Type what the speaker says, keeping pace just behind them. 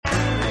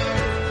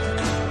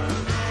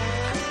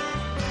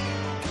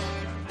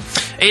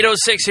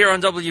806 here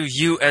on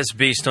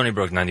WUSB Stony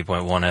Brook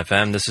 90.1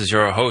 FM. This is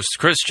your host,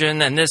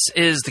 Christian, and this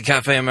is the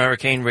Cafe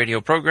Americain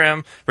radio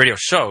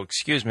show,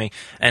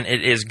 and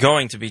it is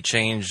going to be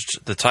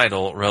changed, the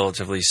title,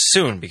 relatively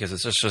soon, because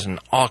it's just an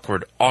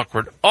awkward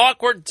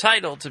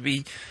title to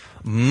be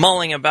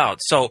mulling about.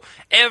 So,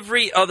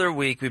 every other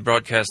week we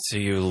broadcast to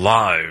you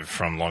live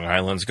from Long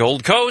Island's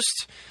Gold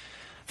Coast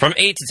from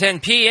 8 to 10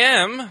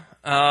 p.m.,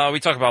 we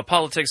talk about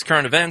politics,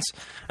 current events,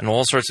 and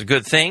all sorts of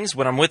good things.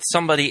 When I'm with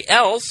somebody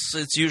else,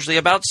 it's usually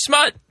about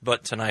smut.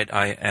 But tonight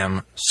I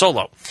am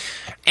solo.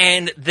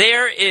 And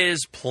there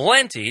is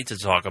plenty to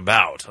talk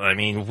about. I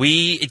mean,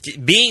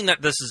 being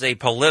that this is a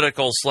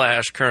political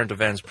 / current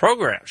events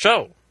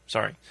show.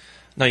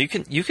 No, you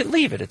can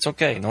leave it. It's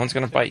okay. No one's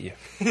going to bite you.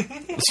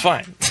 It's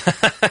fine.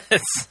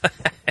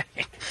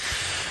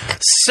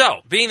 So,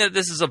 being that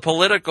this is a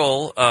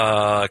political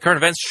current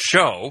events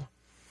show,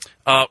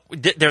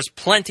 there's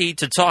plenty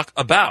to talk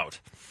about.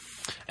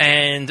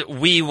 And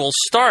we will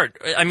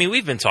start. I mean,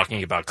 we've been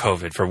talking about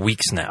COVID for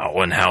weeks now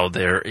and how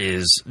there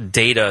is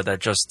data that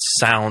just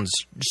sounds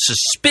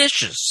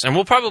suspicious. And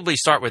we'll probably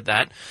start with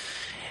that.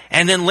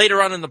 And then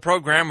later on in the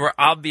program, we're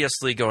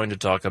obviously going to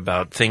talk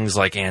about things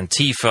like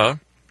Antifa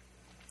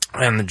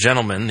and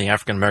the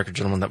African-American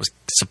gentleman that was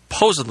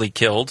supposedly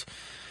killed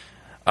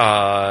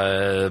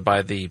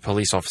by the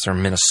police officer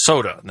in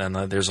Minnesota. Then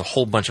there's a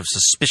whole bunch of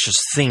suspicious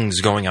things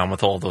going on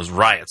with all those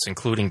riots,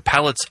 including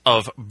pallets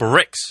of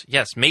bricks,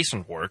 yes,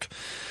 mason work,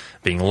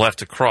 being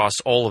left across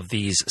all of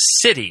these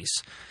cities,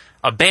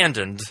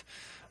 abandoned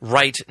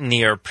right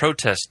near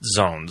protest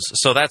zones.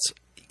 So that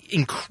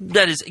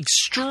is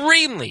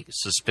extremely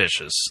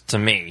suspicious to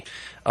me,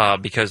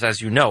 because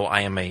as you know,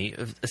 I'm a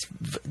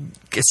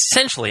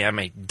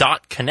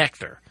dot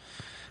connector,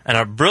 and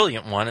a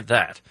brilliant one at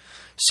that.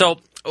 So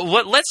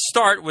let's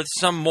start with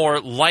some more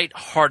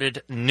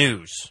lighthearted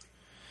news.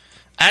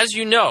 As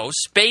you know,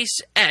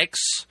 SpaceX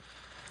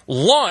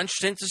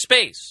launched into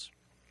space.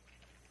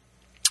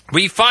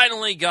 We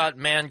finally got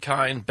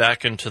mankind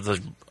back into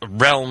the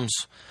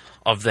realms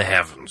of the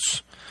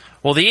heavens.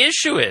 Well, the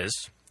issue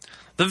is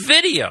the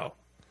video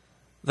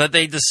that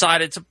they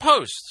decided to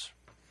post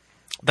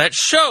that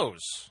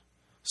shows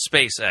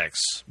SpaceX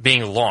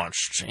being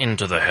launched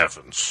into the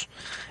heavens.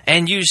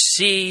 And you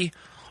see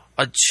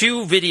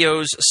two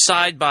videos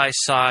side by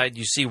side.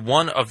 You see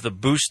one of the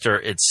booster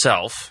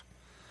itself,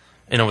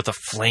 with the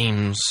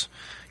flames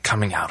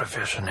coming out of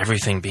it and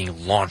everything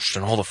being launched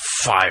and all the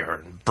fire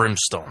and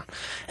brimstone.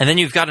 And then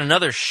you've got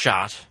another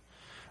shot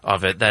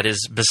of it that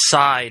is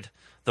beside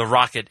the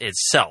rocket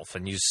itself.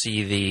 And you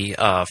see the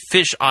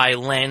fisheye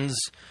lens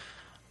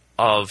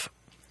of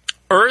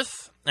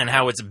Earth and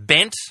how it's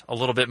bent a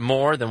little bit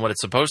more than what it's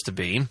supposed to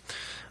be.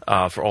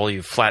 For all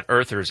you flat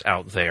earthers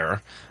out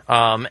there.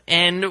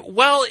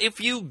 If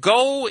you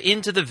go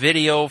into the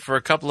video for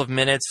a couple of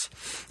minutes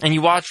and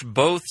you watch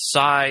both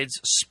sides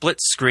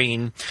split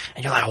screen,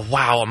 and you're like,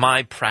 wow, am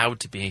I proud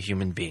to be a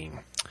human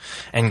being?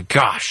 And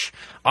gosh,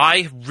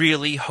 I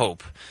really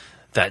hope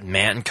that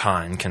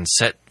mankind can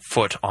set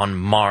foot on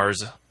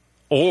Mars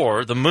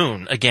or the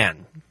moon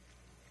again.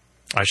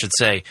 I should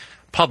say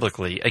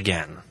publicly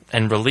again,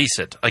 and release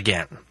it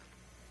again.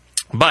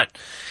 But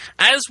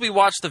as we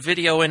watch the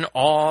video in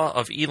awe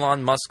of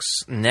Elon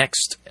Musk's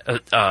next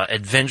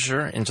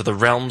adventure into the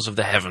realms of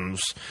the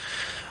heavens,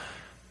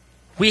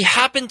 we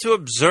happen to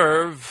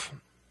observe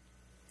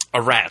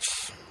a rat.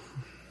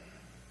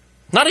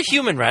 Not a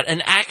human rat,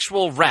 an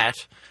actual rat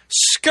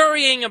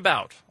scurrying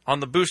about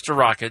on the booster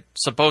rocket,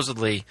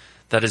 supposedly,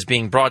 that is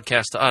being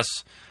broadcast to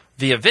us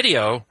via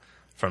video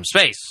from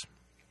space.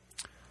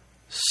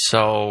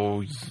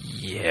 So,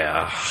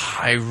 yeah,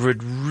 I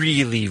would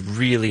really,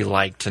 really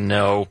like to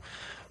know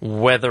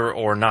whether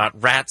or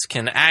not rats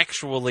can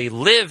actually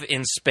live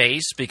in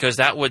space, because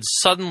that would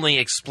suddenly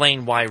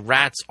explain why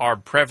rats are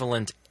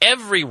prevalent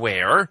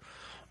everywhere.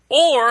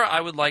 Or I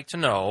would like to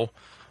know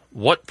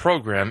what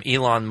program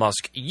Elon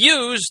Musk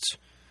used,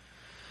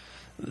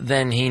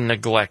 then he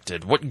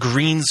neglected. What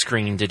green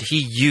screen did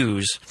he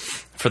use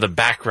for the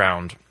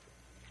background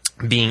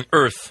being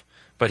Earth,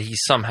 but he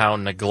somehow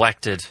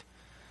neglected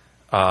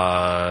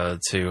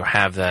to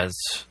have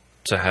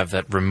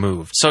that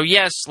removed. So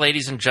yes,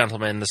 ladies and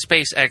gentlemen, the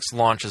SpaceX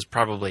launch is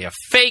probably a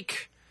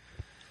fake,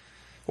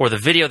 or the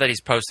video that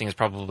he's posting is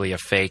probably a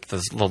fake.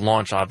 The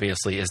launch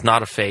obviously is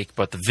not a fake,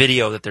 but the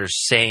video that they're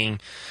saying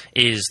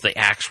is the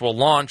actual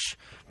launch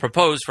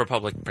proposed for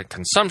public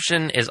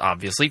consumption is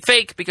obviously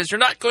fake, because you're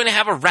not going to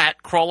have a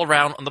rat crawl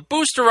around on the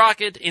booster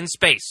rocket in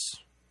space.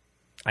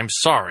 I'm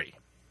sorry.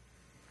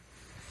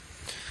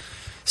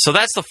 So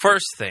that's the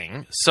first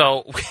thing.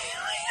 So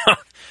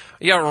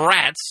you got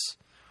rats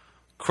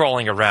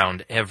crawling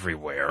around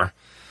everywhere.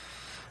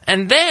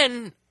 And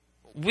then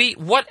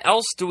what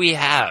else do we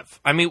have?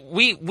 I mean,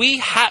 we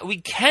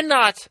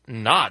cannot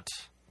not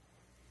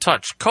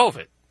touch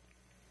COVID.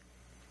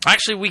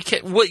 Actually, we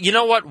can. Well, you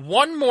know what?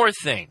 One more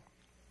thing.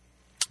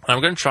 I'm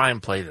going to try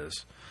and play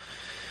this.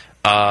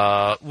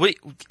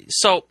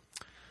 So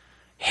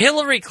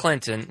Hillary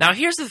Clinton. Now,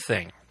 here's the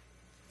thing.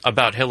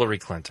 about Hillary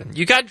Clinton.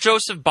 You got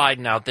Joseph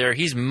Biden out there.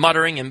 He's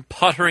muttering and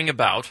puttering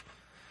about,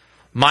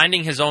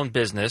 minding his own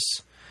business,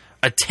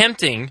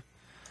 attempting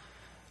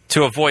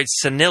to avoid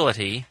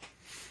senility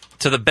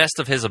to the best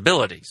of his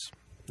abilities.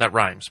 That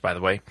rhymes, by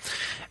the way.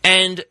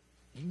 And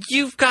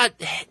you've got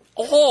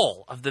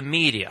all of the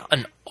media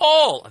and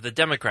all of the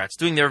Democrats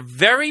doing their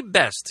very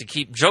best to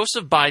keep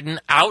Joseph Biden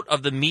out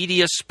of the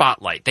media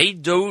spotlight. They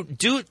don't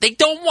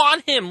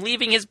want him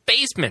leaving his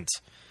basement.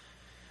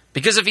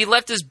 Because if he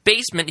left his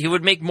basement, he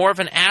would make more of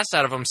an ass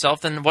out of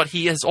himself than what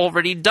he has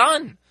already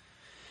done.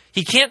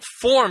 He can't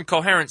form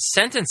coherent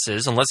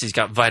sentences unless he's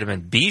got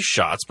vitamin B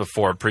shots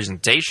before a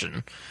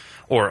presentation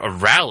or a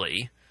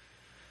rally.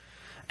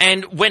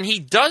 And when he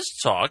does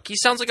talk, he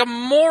sounds like a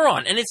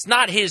moron. And it's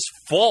not his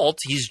fault.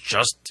 He's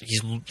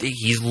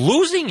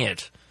losing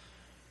it.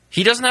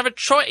 He doesn't have a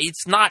choice.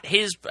 It's not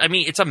his. I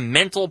mean, it's a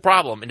mental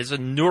problem. It is a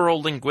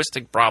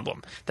neuro-linguistic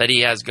problem that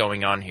he has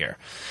going on here.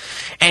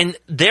 And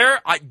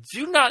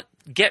do not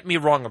get me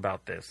wrong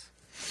about this.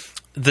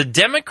 The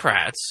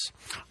Democrats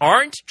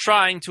aren't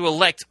trying to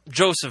elect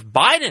Joseph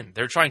Biden.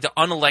 They're trying to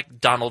unelect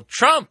Donald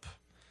Trump.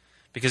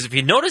 Because if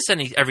you notice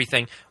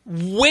everything,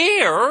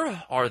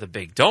 where are the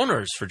big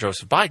donors for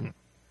Joseph Biden?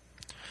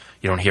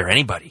 You don't hear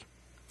anybody.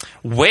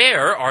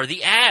 Where are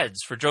the ads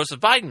for Joseph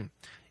Biden?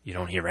 You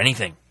don't hear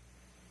anything.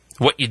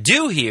 What you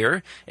do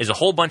hear is a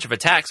whole bunch of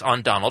attacks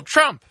on Donald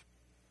Trump.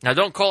 Now,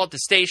 don't call up the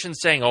station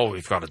saying, oh,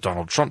 we've got a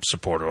Donald Trump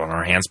supporter on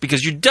our hands,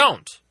 because you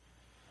don't.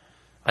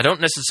 I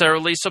don't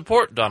necessarily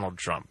support Donald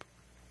Trump.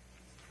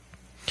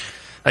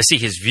 I see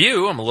his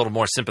view. I'm a little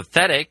more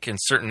sympathetic in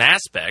certain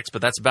aspects,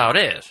 but that's about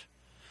it.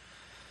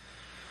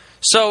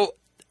 So,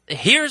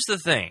 here's the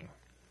thing.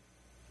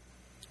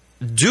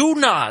 Do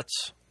not,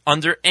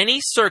 under any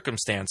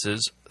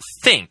circumstances,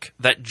 think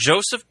that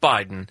Joseph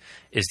Biden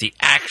is the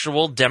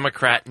actual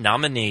Democrat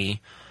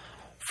nominee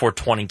for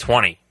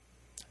 2020.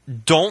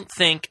 Don't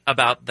think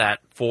about that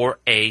for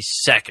a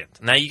second.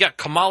 Now, you got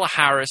Kamala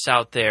Harris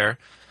out there.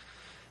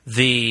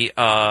 She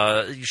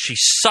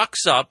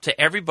sucks up to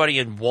everybody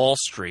in Wall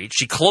Street.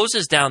 She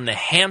closes down the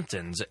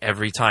Hamptons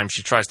every time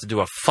she tries to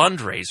do a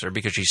fundraiser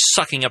because she's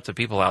sucking up to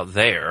people out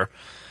there.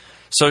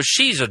 So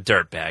she's a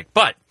dirtbag.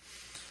 But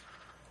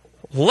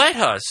let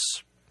us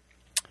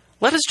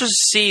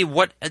just see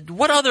what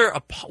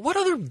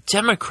other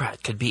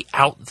Democrat could be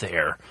out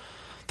there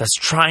that's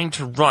trying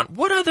to run.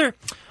 What other?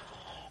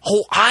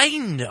 Oh, I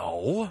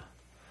know.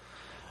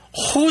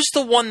 Who's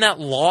the one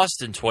that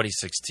lost in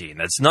 2016?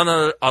 That's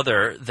none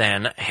other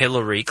than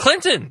Hillary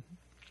Clinton.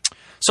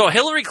 So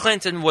Hillary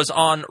Clinton was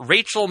on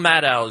Rachel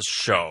Maddow's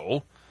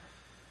show.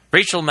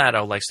 Rachel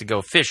Maddow likes to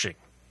go fishing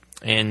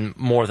in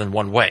more than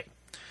one way.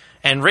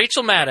 And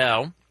Rachel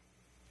Maddow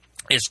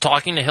is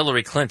talking to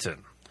Hillary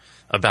Clinton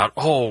about,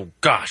 oh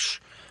gosh,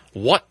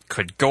 what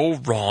could go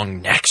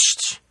wrong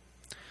next?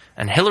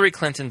 And Hillary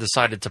Clinton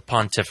decided to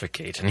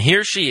pontificate. And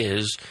here she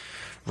is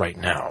right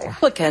now.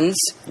 Republicans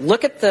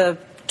look at the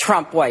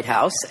Trump White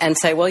House and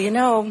say, well,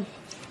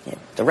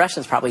 the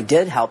Russians probably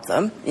did help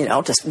them,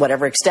 to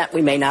whatever extent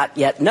we may not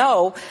yet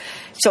know.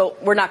 So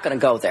we're not going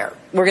to go there.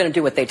 We're going to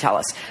do what they tell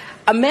us.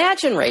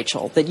 Imagine,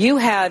 Rachel, that you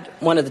had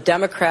one of the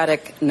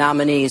Democratic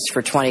nominees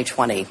for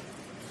 2020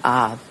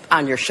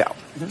 on your show.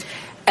 Mm-hmm.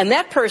 And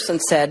that person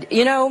said,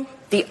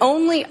 the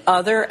only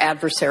other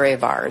adversary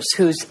of ours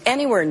who's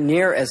anywhere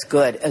near as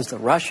good as the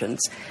Russians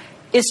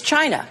is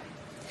China.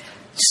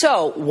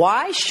 So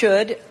why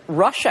should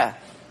Russia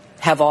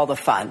have all the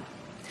fun?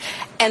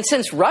 And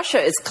since Russia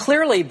is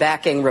clearly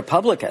backing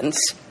Republicans,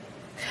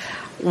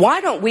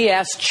 why don't we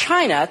ask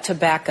China to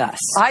back us?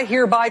 I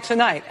hereby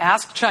tonight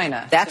ask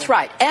China. That's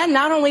right. And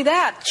not only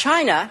that,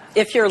 China,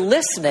 if you're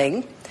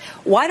listening,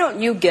 why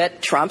don't you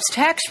get Trump's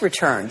tax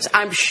returns?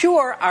 I'm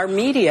sure our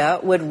media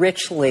would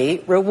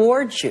richly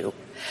reward you.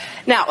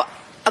 Now,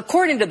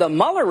 according to the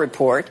Mueller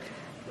report,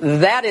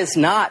 that is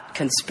not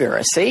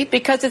conspiracy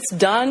because it's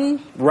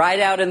done right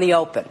out in the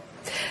open.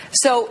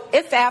 So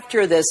if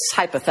after this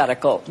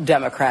hypothetical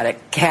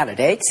Democratic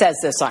candidate says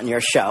this on your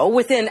show,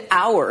 within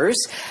hours,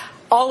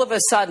 all of a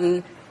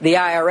sudden the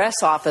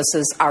IRS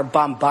offices are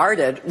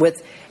bombarded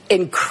with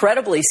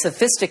incredibly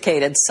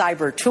sophisticated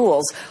cyber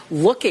tools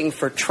looking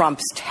for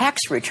Trump's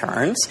tax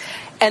returns,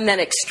 and then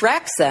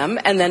extracts them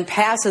and then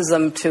passes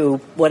them to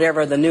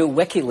whatever the new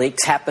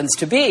WikiLeaks happens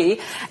to be,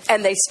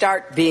 and they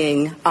start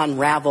being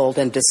unraveled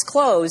and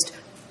disclosed,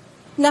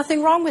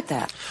 nothing wrong with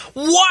that.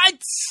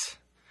 What?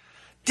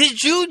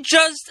 Did you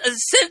just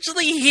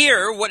essentially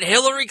hear what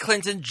Hillary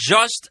Clinton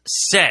just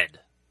said?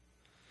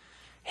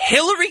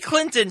 Hillary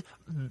Clinton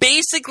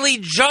basically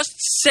just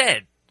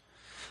said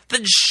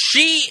that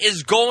she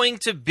is going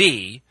to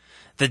be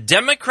the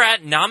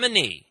Democrat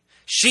nominee.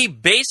 She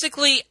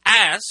basically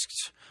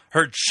asked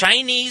her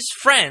Chinese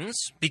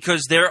friends,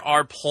 because there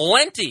are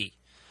plenty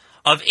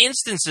of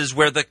instances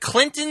where the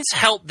Clintons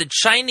helped the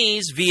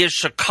Chinese via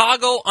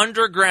Chicago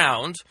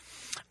underground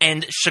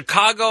and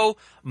Chicago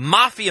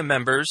mafia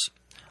members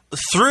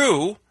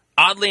through,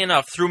 oddly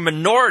enough, through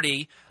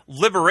minority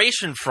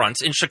liberation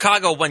fronts in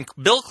Chicago when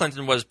Bill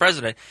Clinton was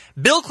president.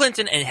 Bill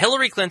Clinton and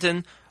Hillary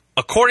Clinton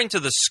according to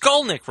the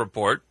Skolnick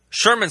report,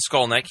 Sherman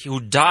Skolnick, who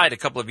died a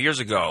couple of years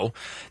ago,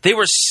 they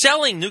were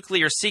selling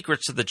nuclear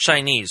secrets to the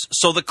Chinese.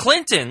 So the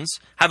Clintons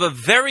have a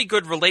very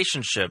good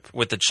relationship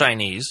with the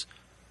Chinese,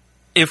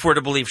 if we're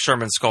to believe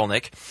Sherman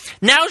Skolnick.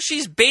 Now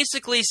she's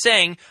basically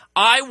saying,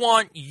 I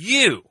want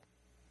you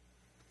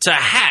to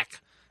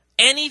hack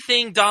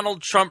anything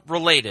Donald Trump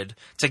related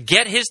to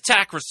get his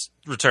tax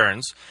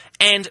returns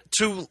and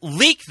to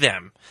leak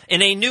them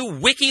in a new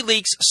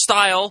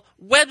WikiLeaks-style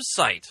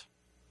website.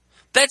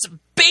 That's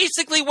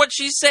basically what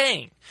she's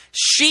saying.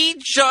 She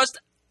just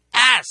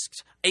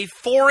asked a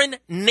foreign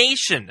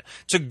nation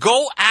to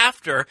go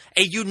after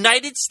a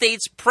United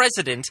States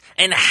president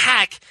and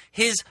hack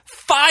his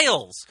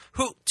files,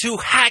 to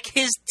hack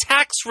his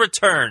tax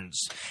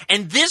returns.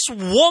 And this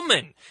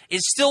woman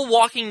is still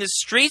walking the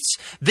streets.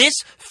 This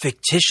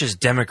fictitious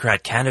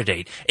Democrat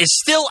candidate is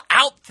still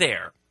out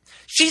there.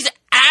 She's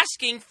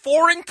asking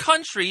foreign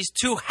countries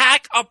to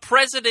hack a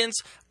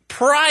president's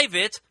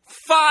private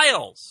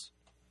files.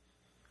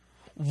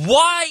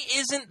 Why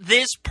isn't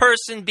this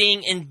person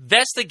being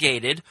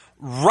investigated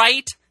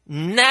right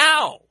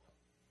now?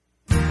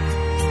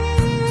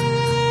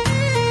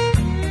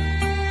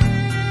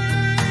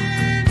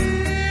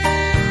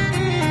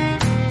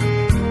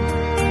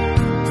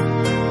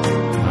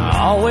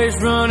 Always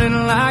running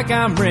like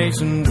I'm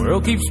racing.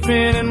 World keeps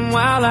spinning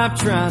while I'm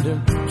trying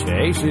to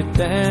chase it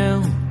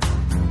down.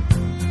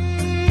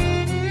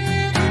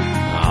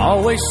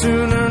 Always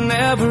sooner,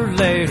 never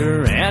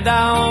later, and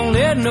I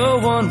only know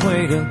one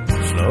way to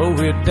slow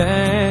it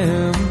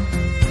down.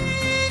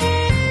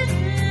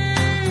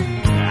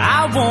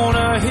 I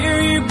wanna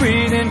hear you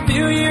breathe and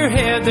feel your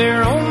head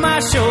there on my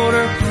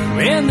shoulder.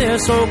 When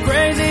this whole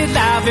crazy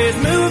life is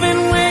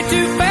moving way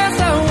too fast,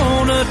 I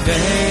wanna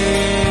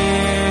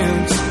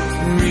dance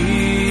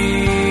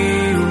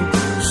real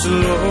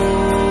slow.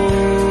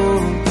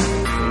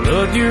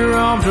 Put your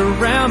arms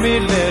around me,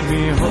 let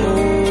me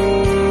hold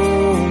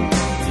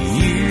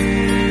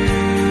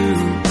you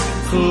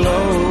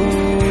close.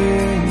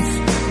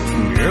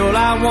 Girl,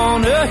 I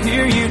wanna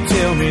hear you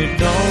tell me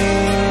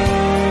don't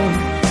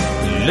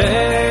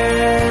let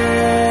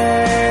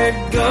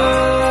go.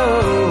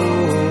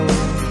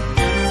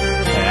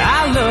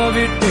 I love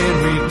it when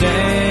we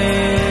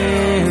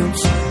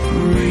dance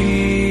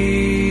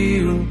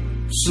real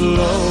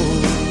slow.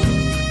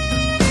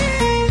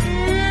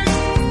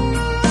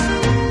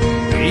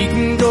 We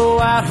can go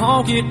out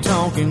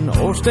honky-tonkin'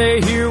 or stay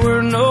here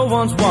where no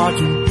one's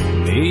watching,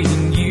 me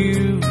and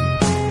you.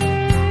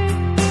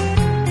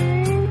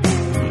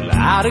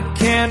 Light a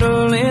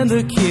candle in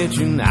the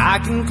kitchen, I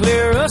can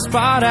clear a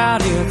spot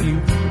out if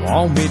you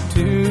want me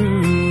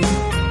to.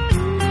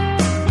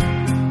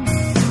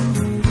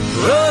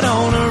 Put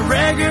on a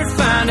record,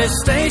 find a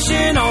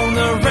station on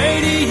the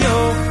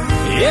radio.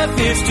 If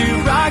it's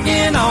too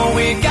rockin', all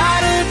we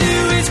gotta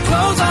do is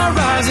close our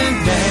eyes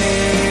and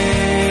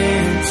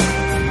dance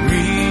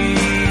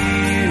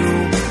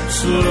real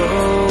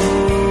slow.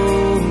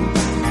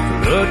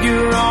 Put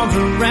your arms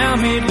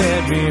around me,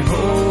 let me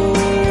hold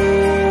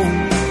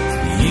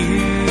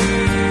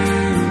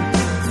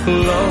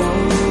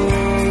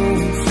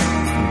close.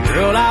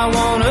 Girl, I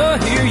wanna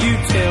hear you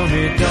tell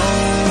me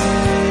don't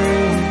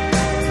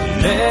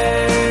let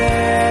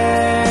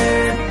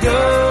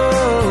go.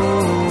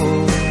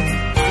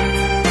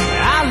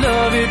 I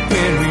love it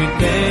when we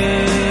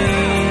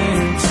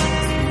dance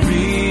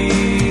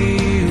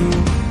real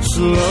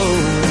slow.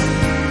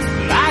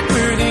 Like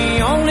we're the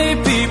only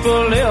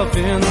people left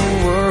in the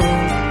world.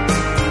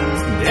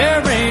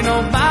 There ain't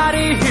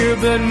nobody here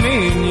but me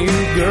and you,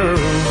 girl.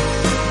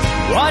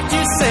 What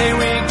you say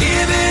we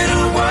give it a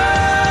whirl?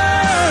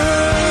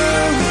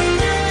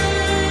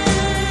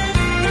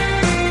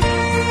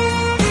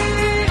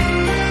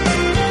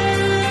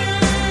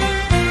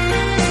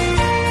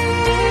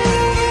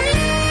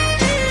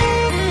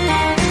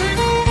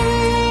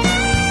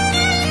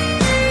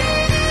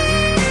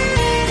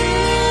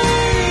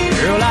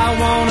 Girl, I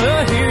wanna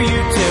hear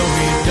you tell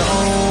me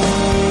don't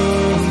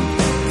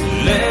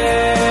let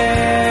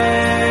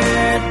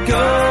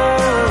go.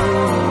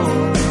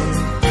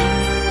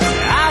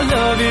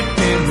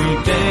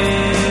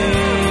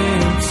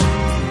 Dance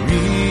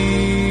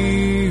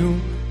real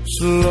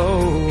slow.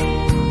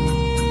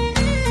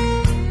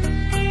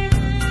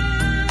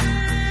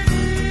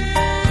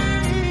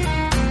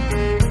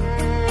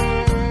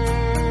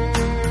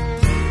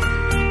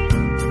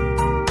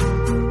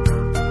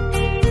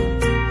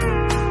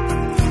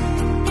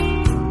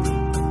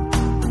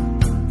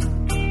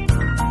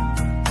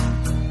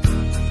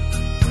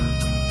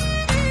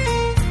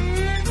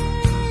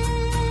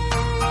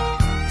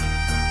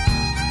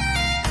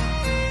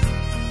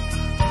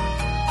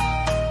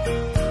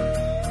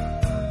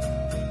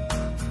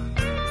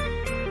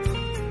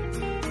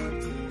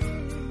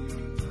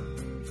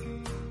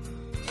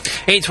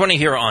 .820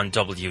 here on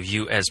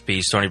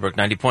WUSB, Stony Brook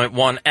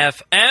 90.1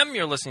 FM.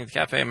 You're listening to the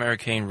Cafe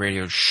Americain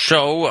radio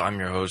show. I'm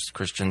your host,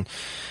 Christian,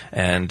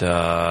 and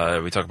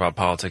we talk about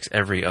politics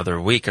every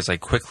other week as I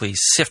quickly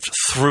sift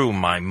through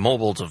my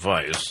mobile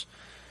device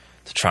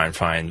to try and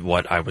find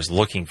what I was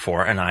looking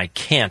for, and I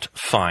can't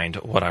find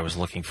what I was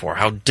looking for.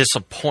 How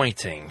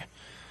disappointing.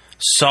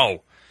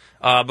 So,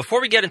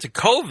 before we get into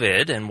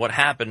COVID and what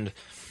happened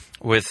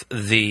with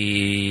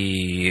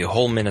the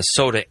whole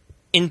Minnesota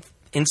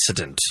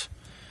incident,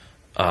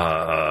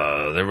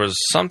 there was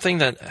something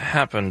that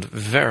happened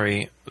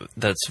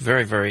that's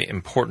very, very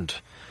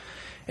important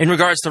in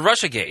regards to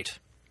Russiagate.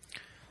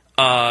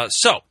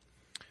 So,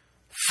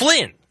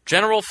 Flynn,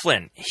 General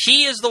Flynn,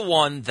 he is the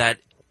one that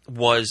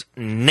was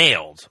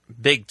nailed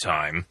big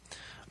time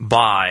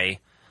by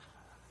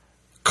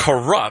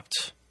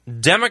corrupt,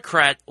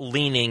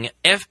 Democrat-leaning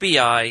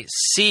FBI,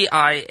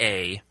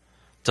 CIA,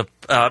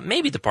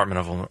 maybe Department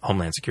of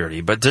Homeland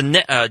Security, but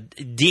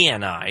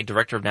DNI,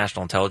 Director of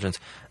National Intelligence,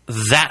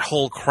 that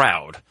whole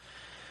crowd.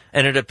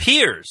 And it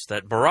appears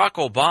that Barack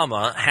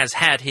Obama has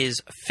had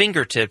his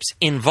fingertips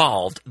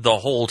involved the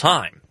whole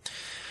time.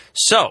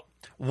 So,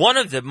 one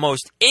of the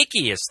most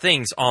ickiest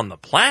things on the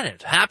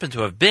planet happened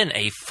to have been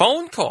a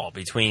phone call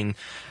between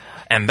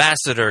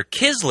Ambassador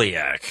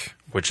Kislyak,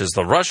 which is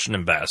the Russian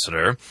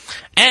ambassador,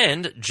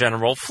 and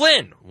General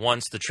Flynn,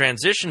 once the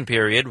transition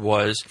period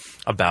was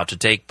about to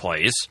take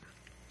place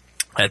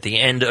at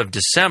the end of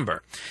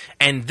December.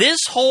 And this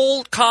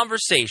whole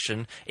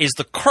conversation is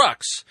the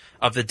crux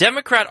of the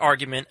Democrat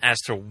argument as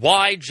to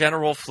why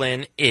General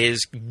Flynn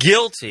is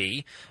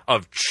guilty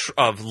of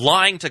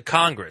lying to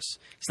Congress.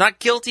 He's not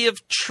guilty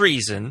of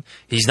treason.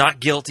 He's not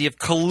guilty of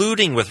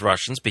colluding with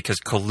Russians, because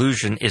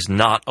collusion is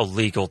not a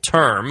legal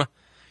term.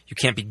 You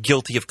can't be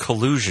guilty of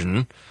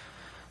collusion.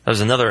 That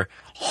was another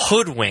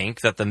hoodwink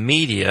that the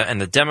media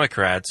and the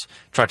Democrats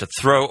tried to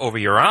throw over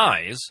your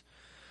eyes.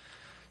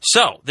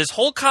 So, this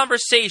whole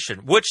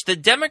conversation, which the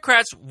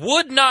Democrats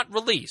would not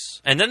release,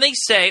 and then they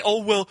say,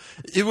 oh, well,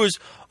 it was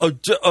a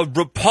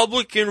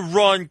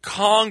Republican-run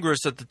Congress,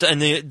 and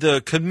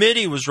the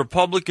committee was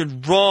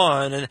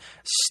Republican-run, and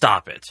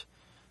stop it.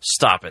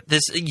 Stop it.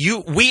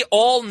 We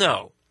all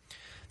know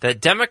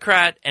that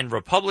Democrat and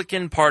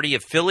Republican Party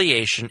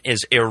affiliation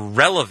is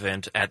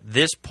irrelevant at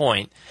this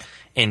point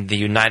in the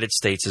United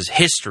States'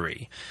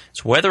 history.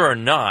 It's whether or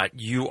not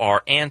you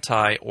are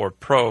anti or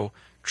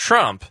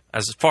pro-Trump,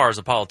 as far as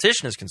a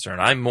politician is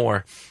concerned. I'm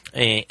more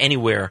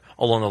anywhere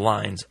along the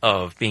lines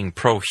of being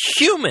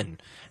pro-human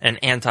and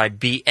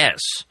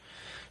anti-BS.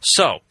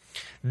 So,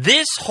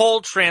 this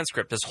whole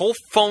transcript, this whole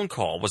phone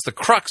call was the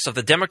crux of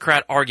the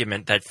Democrat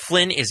argument that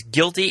Flynn is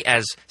guilty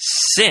as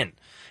sin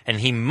and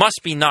he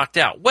must be knocked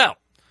out. Well,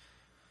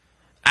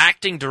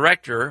 acting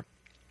director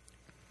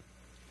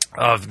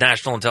of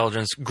National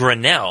Intelligence,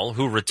 Grenell,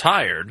 who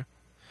retired,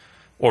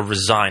 or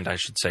resigned, I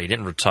should say. He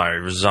didn't retire, he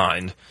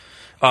resigned.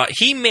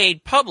 He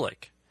made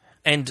public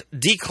and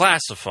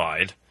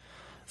declassified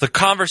the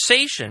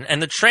conversation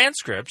and the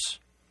transcripts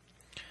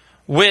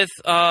with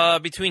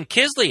between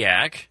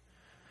Kislyak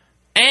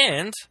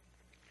and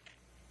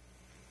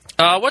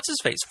what's his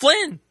face?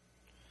 Flynn.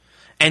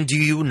 And do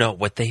you know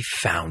what they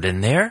found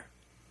in there?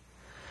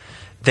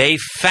 They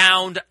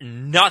found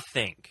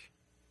nothing.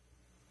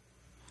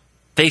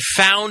 They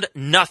found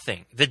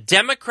nothing. The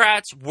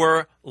Democrats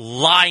were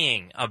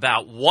lying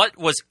about what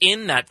was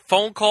in that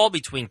phone call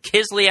between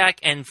Kislyak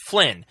and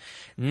Flynn.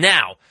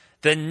 Now,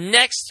 the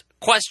next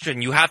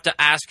question you have to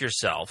ask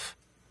yourself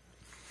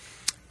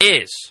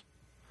is,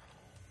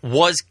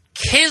 was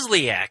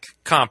Kislyak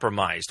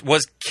compromised?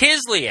 Was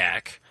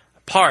Kislyak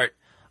part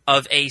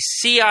of a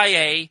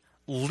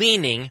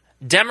CIA-leaning,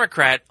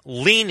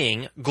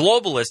 Democrat-leaning,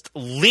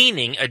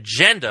 globalist-leaning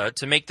agenda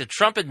to make the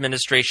Trump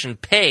administration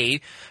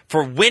pay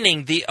for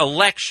winning the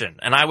election?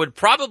 And I would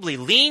probably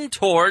lean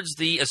towards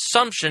the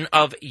assumption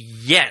of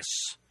yes.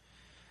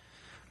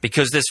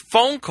 Because this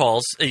phone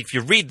call, if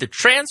you read the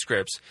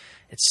transcripts,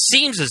 it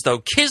seems as though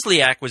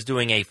Kislyak was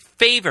doing a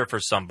favor for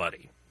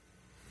somebody.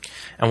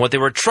 And what they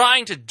were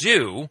trying to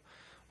do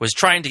was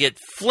trying to get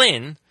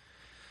Flynn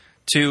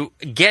to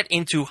get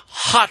into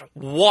hot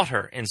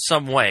water in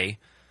some way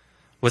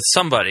with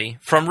somebody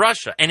from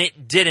Russia. And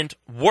it didn't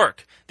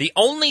work. The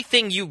only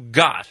thing you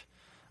got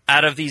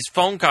out of these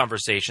phone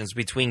conversations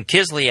between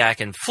Kislyak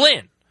and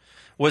Flynn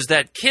was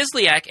that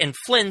Kislyak and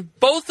Flynn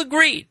both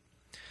agreed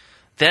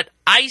that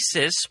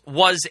ISIS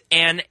was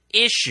an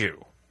issue.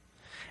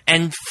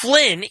 And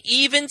Flynn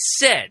even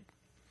said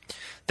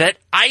that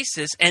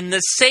ISIS and the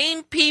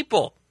same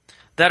people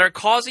that are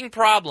causing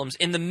problems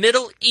in the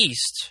Middle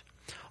East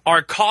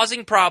are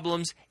causing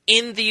problems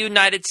in the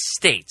United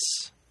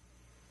States.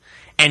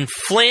 And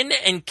Flynn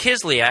and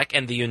Kislyak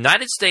and the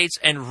United States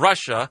and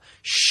Russia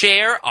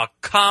share a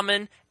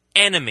common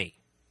enemy.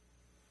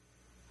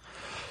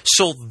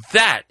 So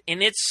that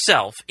in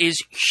itself is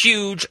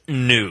huge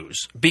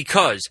news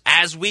because,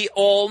 as we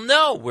all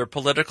know, we're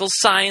political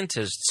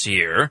scientists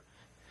here,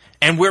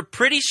 and we're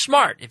pretty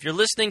smart. If you're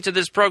listening to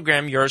this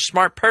program, you're a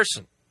smart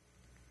person.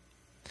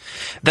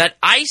 That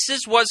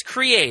ISIS was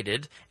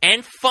created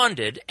and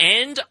funded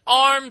and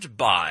armed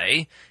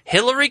by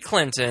Hillary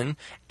Clinton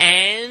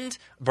and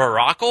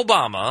Barack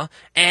Obama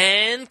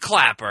and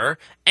Clapper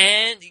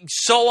and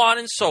so on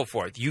and so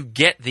forth. You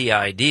get the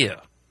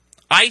idea.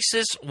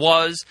 ISIS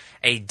was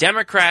a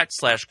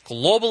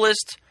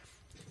Democrat/globalist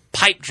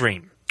pipe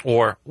dream,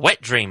 or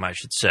wet dream, I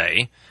should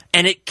say,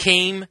 and it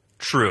came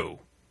true.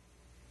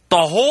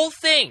 The whole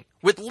thing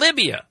with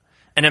Libya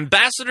and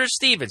Ambassador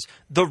Stevens,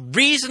 the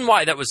reason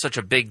why that was such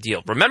a big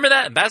deal. Remember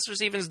that? Ambassador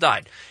Stevens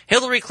died.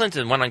 Hillary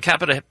Clinton went on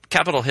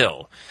Capitol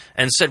Hill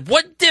and said,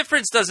 what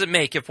difference does it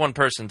make if one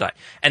person died?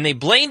 And they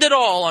blamed it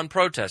all on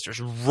protesters.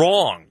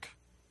 Wrong.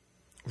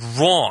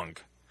 Wrong.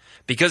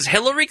 Because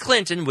Hillary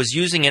Clinton was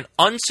using an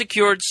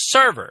unsecured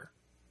server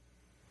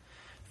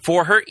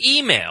for her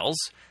emails.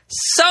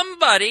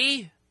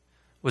 Somebody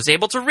was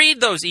able to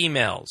read those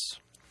emails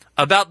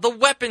about the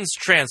weapons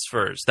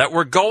transfers that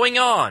were going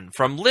on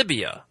from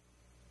Libya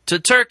to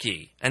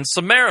Turkey and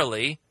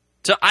summarily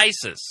to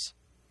ISIS,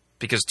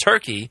 because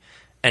Turkey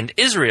and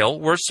Israel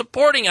were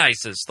supporting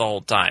ISIS the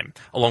whole time,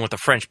 along with the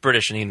French,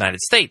 British, and the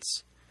United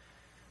States,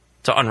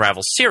 to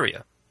unravel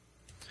Syria.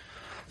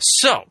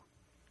 So,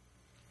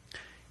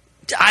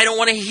 I don't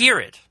want to hear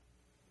it.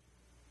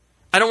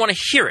 I don't want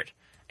to hear it.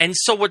 And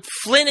so what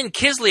Flynn and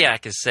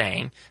Kislyak is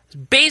saying,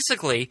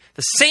 basically,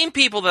 the same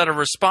people that are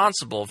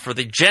responsible for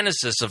the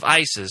genesis of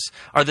ISIS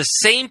are the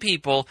same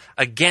people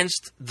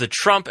against the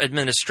Trump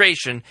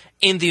administration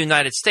in the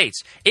United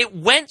States. It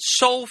went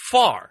so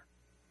far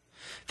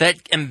that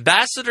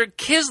Ambassador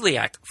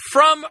Kislyak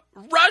from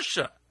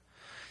Russia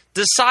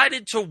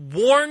decided to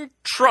warn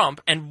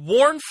Trump and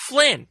warn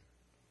Flynn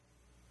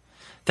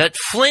that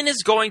Flynn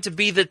is going to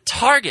be the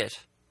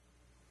target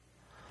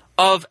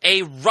of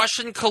a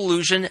Russian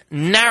collusion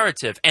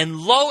narrative. And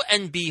lo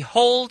and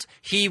behold,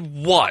 he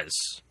was.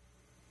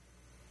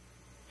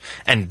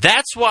 And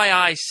that's why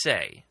I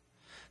say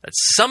that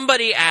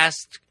somebody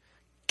asked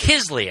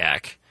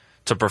Kislyak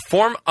to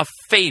perform a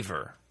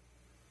favor,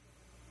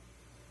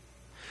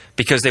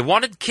 because they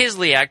wanted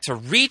Kislyak to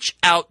reach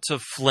out to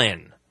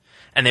Flynn,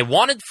 and they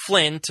wanted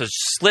Flynn to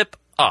slip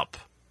up.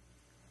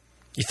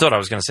 You thought I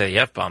was going to say the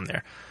F-bomb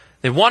there.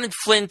 They wanted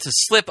Flynn to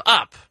slip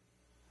up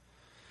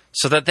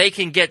so that they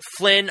can get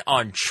Flynn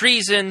on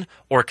treason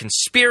or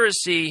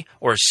conspiracy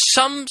or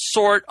some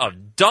sort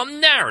of dumb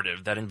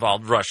narrative that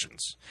involved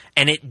Russians.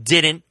 And it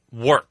didn't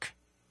work.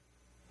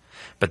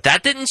 But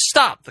that didn't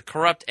stop the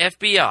corrupt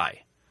FBI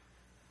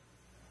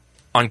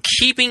on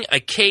keeping a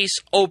case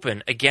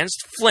open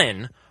against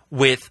Flynn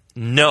with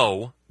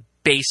no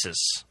basis.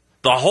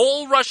 The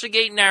whole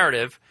Russiagate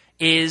narrative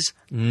is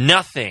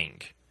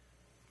nothing.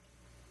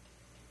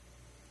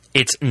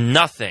 It's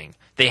nothing.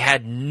 They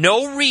had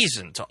no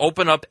reason to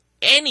open up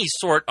any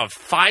sort of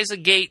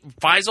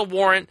FISA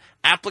warrant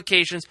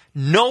applications.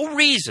 No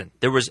reason.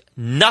 There was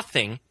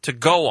nothing to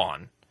go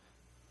on.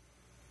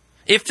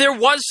 If there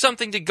was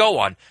something to go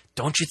on,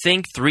 don't you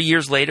think 3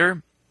 years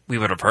later we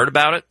would have heard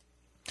about it?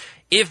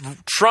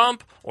 If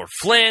Trump or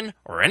Flynn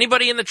or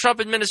anybody in the Trump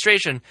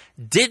administration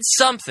did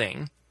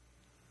something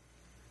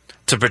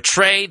to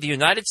betray the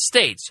United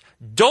States,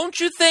 don't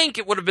you think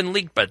it would have been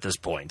leaked at this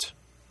point?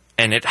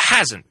 And it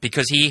hasn't,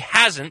 because he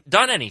hasn't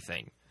done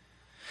anything.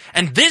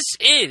 And this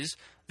is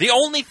the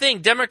only thing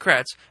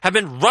Democrats have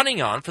been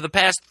running on for the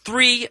past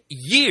 3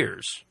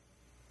 years.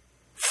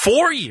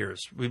 4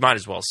 years, we might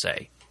as well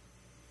say.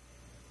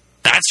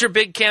 That's your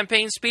big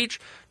campaign speech?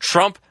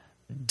 Trump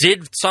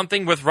did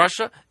something with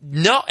Russia?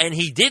 No, and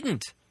he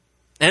didn't.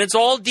 And it's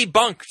all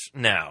debunked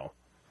now.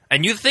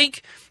 And you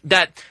think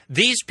that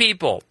these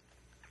people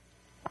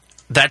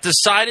that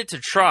decided to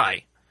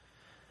try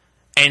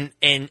and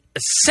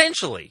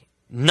essentially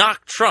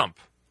knock Trump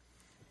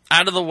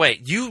out of the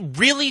way, you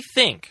really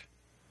think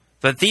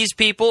that these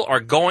people are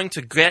going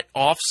to get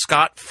off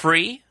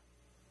scot-free?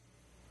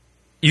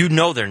 You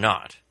know they're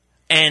not.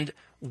 And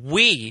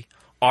we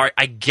are,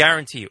 I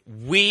guarantee you,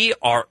 we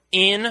are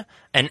in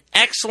an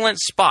excellent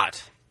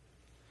spot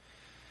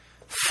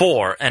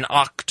for an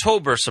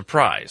October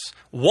surprise.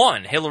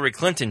 One, Hillary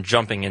Clinton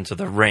jumping into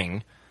the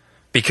ring,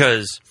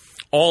 because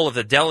all of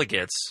the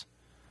delegates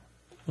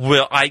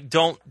will,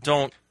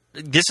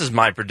 this is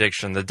my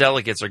prediction. The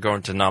delegates are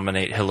going to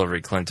nominate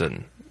Hillary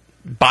Clinton.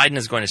 Biden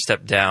is going to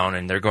step down,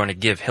 and they're going to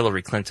give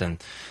Hillary Clinton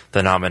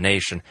the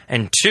nomination.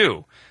 And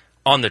two,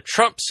 on the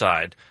Trump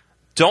side,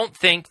 don't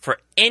think for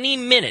any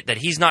minute that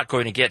he's not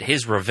going to get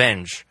his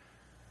revenge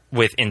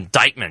with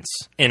indictments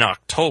in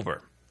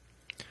October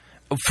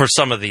for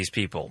some of these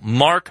people.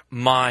 Mark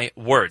my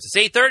words. It's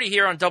 8:30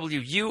 here on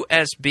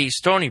WUSB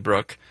Stony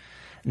Brook,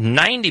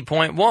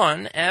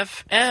 90.1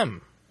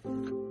 FM.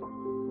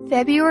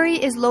 February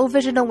is Low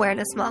Vision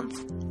Awareness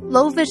Month.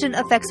 Low vision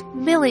affects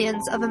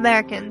millions of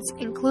Americans,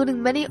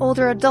 including many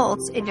older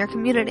adults in your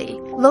community.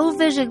 Low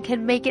vision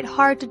can make it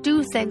hard to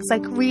do things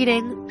like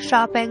reading,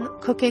 shopping,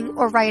 cooking,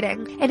 or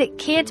writing, and it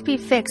can't be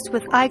fixed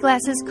with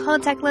eyeglasses,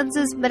 contact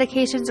lenses,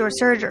 medications, or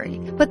surgery.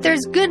 But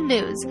there's good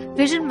news.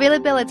 Vision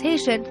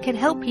rehabilitation can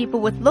help people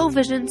with low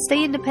vision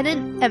stay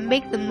independent and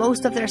make the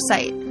most of their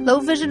sight. Low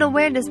Vision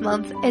Awareness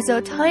Month is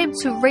a time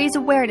to raise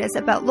awareness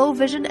about low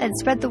vision and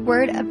spread the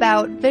word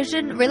about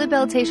vision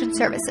rehabilitation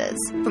services.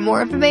 For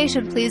more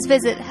information, please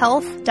visit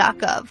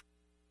health.gov.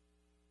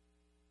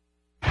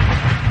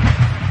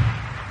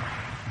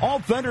 All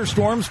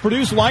thunderstorms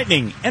produce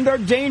lightning and are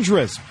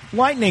dangerous.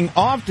 Lightning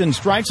often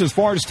strikes as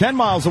far as 10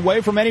 miles away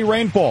from any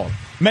rainfall.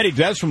 Many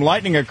deaths from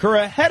lightning occur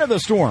ahead of the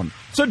storm,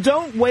 so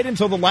don't wait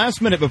until the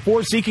last minute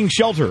before seeking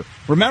shelter.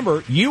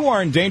 Remember, you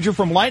are in danger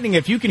from lightning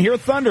if you can hear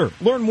thunder.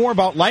 Learn more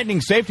about lightning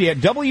safety at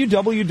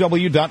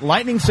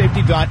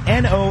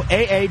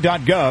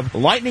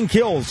www.lightningsafety.noaa.gov. Lightning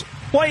kills.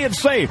 Play it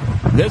safe.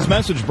 This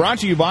message brought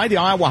to you by the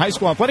Iowa High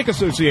School Athletic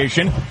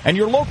Association and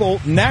your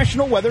local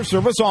National Weather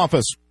Service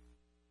office.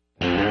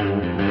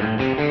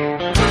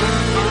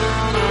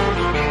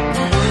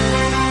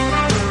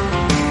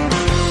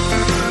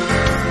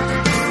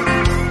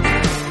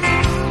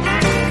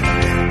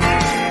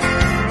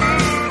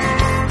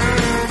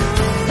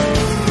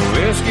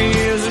 Whiskey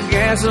is a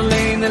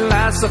gasoline that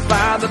lights the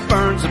fire that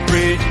burns the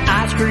bridge.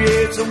 Ice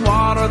creates the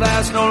water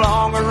that's no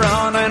longer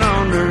running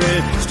under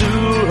it.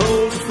 Stool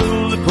holds the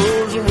fool that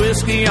pours the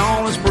whiskey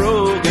on his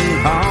broken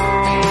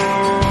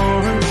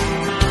heart.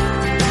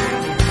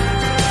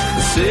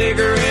 The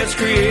cigarettes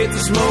create the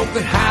smoke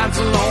that hides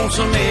the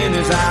lonesome in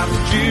his eyes. The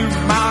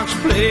jukebox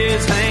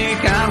plays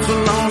Hank, I'm so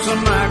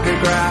lonesome I could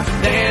cry.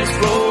 Dance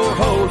floor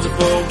holds the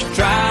folks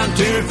trying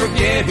to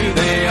forget who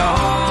they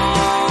are.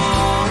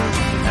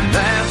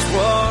 That's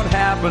what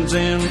happens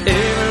in every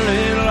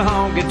little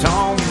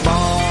honky-tonk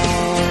bar.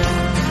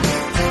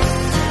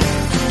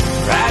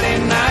 Friday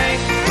night,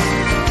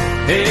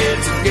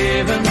 it's a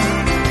given.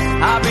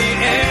 I'll be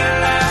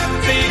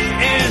L.I.V.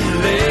 in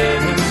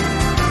living.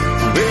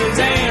 We'll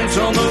dance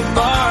on the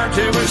bar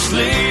till we're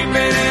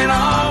sleeping and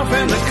off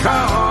in the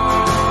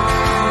car.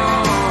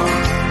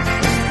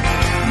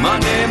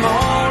 Monday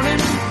morning,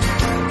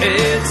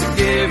 it's a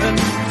given.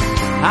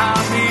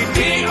 I'll be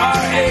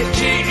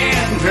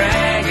D-R-A-G-N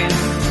dragging.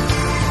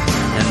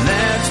 And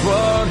that's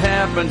what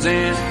happens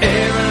in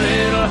every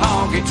little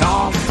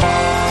honky-tonk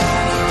bar.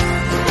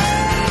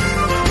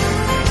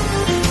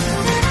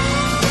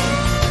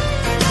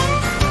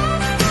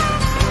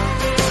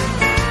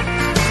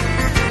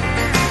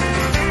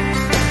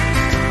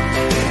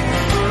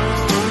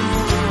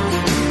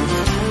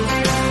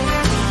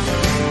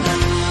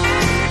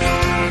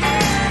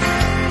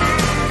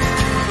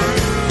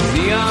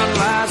 Neon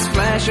lights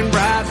flashing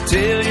bright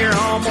till you're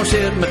almost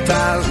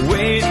hypnotized.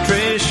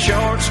 Waitress,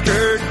 short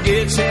skirt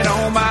gets hit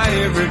on by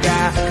every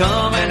guy.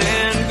 Coming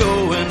and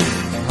going,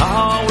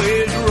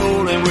 always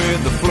rolling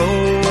with the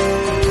flow.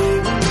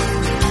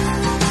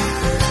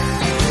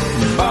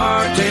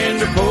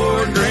 Bartender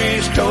poured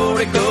drinks,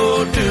 Cody,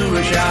 go do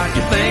a shot.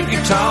 You think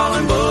you're tall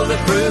and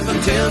bulletproof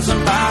until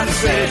somebody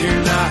says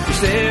you're not. You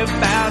step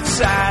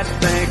outside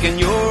thinking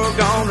you're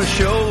gonna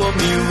show them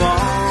you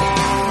are.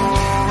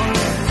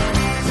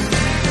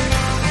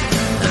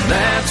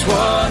 That's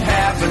what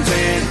happens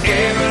in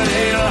every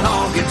little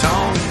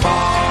honky-tonk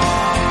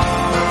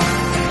bar.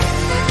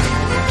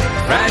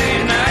 Friday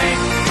night,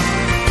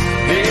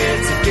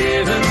 it's a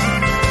given.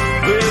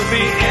 We'll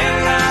be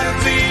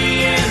L.I.V.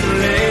 in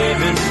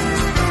living.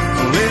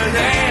 We'll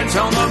dance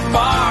on the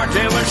bar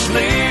till we're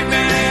sleeping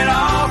it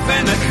off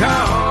in the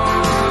car.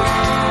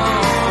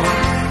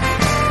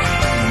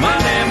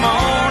 Monday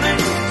morning,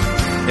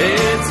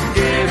 it's a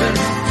given.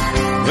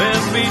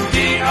 We'll be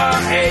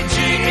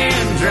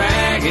D-R-A-G-N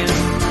dragging.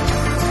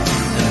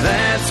 And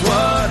that's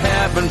what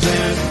happens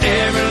in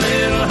every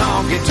little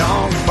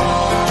honky-tonk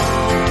bar.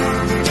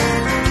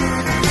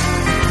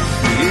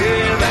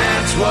 Yeah,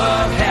 that's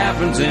what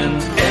happens in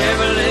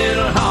every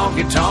little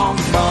honky-tonk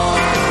bar.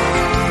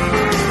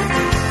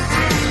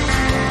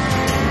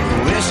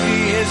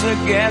 Whiskey is a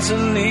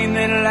gasoline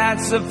that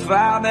lights the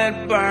fire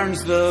that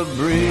burns the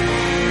bridge.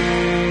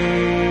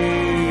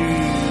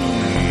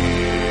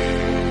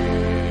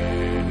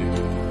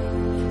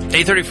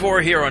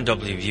 8:34 here on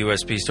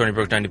WUSB Stony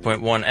Brook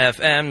 90.1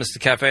 FM. This is the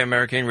Cafe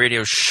American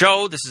Radio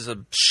Show. This is a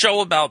show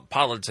about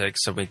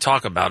politics, and we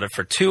talk about it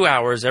for 2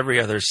 hours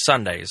every other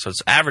Sunday. So it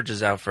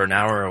averages out for an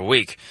hour a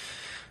week.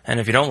 And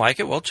if you don't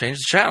like it, well, change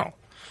the channel.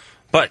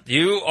 But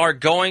you are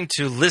going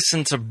to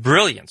listen to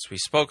brilliance. We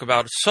spoke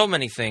about so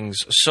many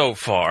things so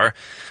far.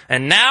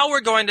 And now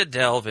we're going to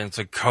delve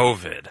into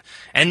COVID.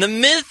 And the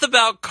myth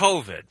about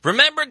COVID.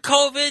 Remember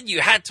COVID?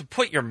 You had to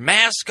put your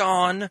mask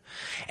on.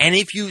 And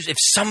if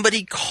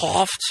somebody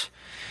coughed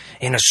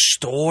in a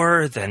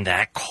store, then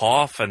that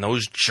cough and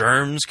those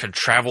germs could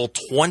travel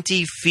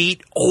 20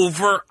 feet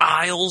over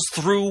aisles,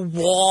 through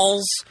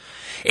walls.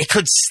 It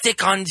could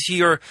stick onto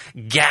your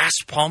gas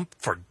pump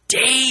for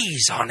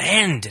days on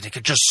end, and it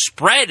could just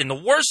spread. And the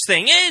worst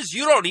thing is,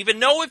 you don't even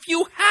know if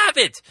you have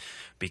it,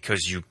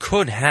 because you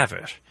could have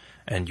it,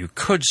 and you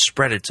could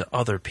spread it to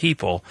other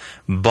people,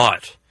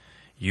 but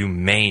you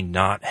may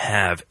not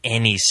have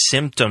any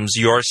symptoms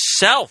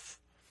yourself.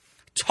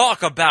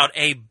 Talk about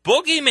a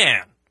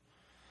boogeyman.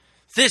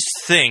 This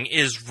thing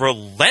is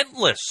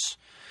relentless.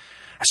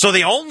 So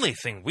the only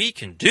thing we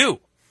can do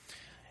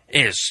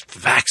is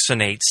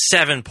vaccinate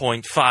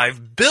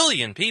 7.5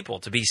 billion people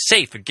to be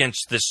safe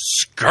against this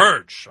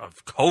scourge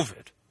of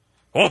COVID.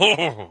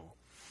 Oh.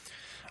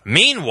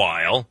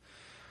 Meanwhile,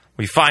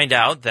 we find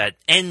out that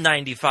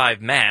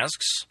N95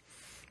 masks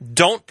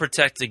don't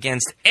protect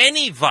against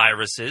any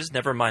viruses,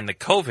 never mind the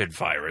COVID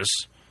virus,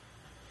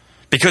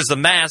 because the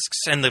masks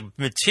and the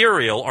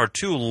material are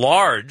too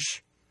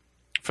large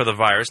for the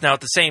virus. Now,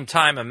 at the same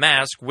time, a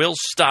mask will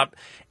stop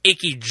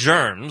icky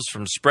germs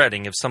from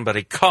spreading if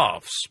somebody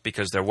coughs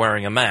because they're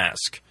wearing a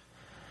mask.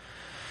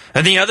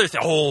 And the other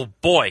thing, oh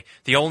boy,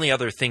 the only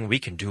other thing we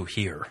can do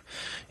here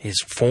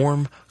is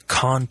form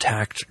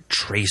contact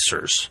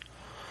tracers.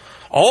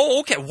 Oh,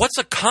 okay, what's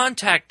a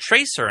contact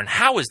tracer and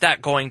how is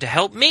that going to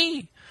help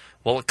me?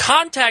 Well, a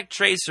contact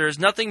tracer is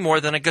nothing more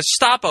than a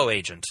Gestapo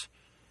agent.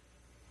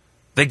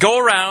 They go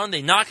around,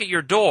 they knock at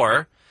your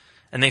door,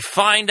 and they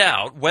find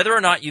out whether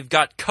or not you've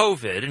got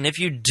COVID, and if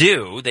you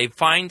do, they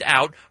find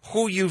out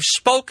who you've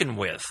spoken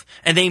with,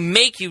 and they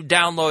make you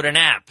download an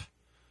app.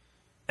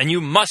 And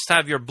you must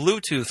have your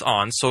Bluetooth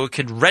on so it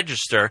could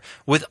register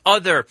with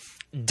other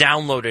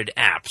downloaded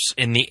apps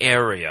in the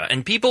area.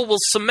 And people will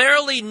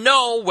summarily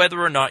know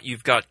whether or not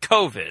you've got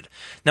COVID.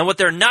 Now, what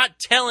they're not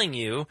telling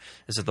you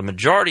is that the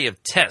majority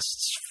of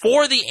tests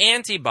for the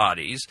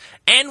antibodies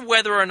and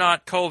whether or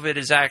not COVID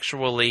is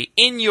actually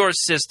in your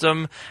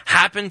system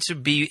happen to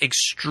be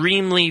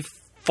extremely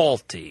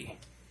faulty.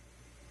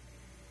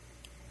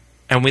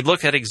 And we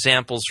look at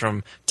examples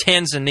from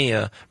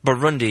Tanzania,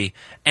 Burundi,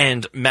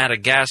 and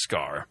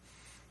Madagascar.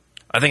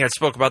 I think I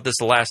spoke about this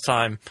the last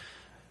time.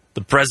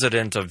 The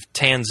president of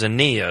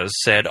Tanzania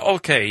said,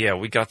 okay, yeah,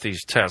 we got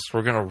these tests.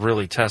 We're going to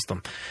really test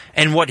them.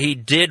 And what he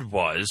did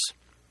was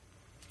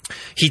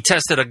he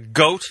tested a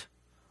goat,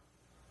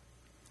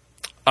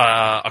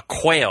 a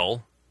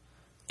quail,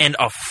 and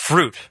a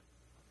fruit.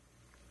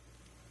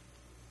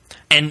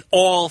 And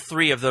all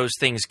three of those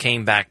things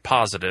came back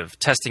positive,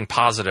 testing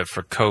positive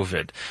for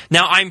COVID.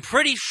 Now, I'm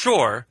pretty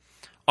sure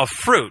a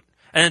fruit,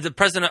 and the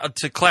president,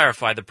 to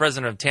clarify, the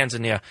president of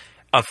Tanzania,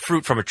 a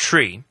fruit from a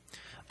tree,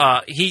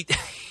 he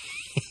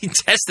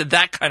tested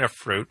that kind of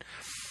fruit,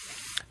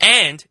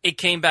 and it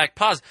came back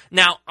positive.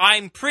 Now,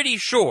 I'm pretty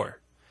sure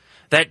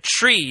that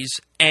trees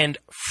and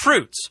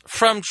fruits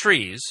from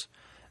trees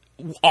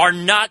are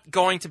not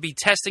going to be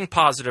testing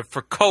positive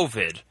for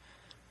COVID.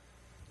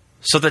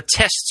 So the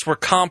tests were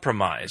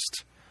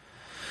compromised.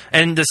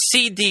 And the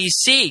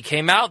CDC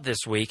came out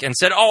this week and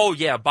said, oh,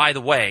 yeah, by the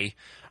way,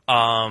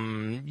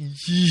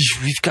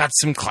 we've got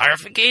some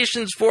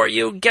clarifications for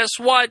you. Guess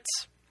what?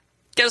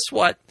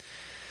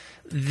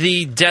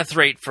 The death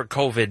rate for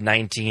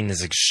COVID-19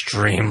 is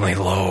extremely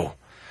low.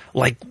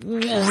 Like,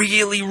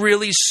 really,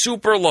 really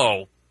super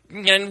low.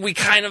 And we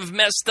kind of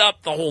messed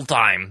up the whole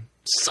time.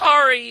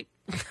 Sorry.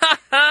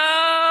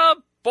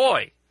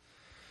 Boy.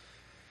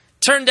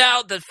 Turned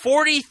out that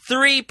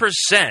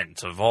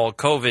 43% of all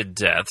COVID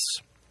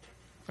deaths...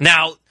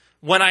 Now,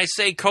 when I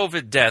say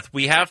COVID death,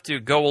 we have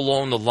to go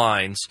along the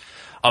lines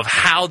of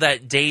how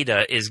that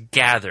data is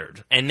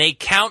gathered. And they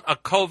count a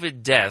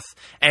COVID death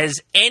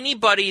as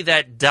anybody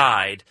that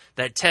died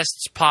that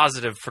tests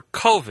positive for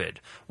COVID,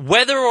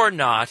 whether or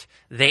not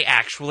they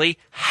actually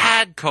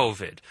had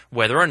COVID,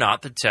 whether or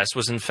not the test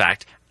was in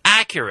fact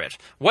accurate,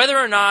 whether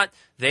or not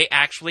they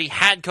actually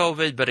had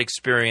COVID but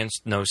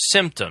experienced no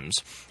symptoms.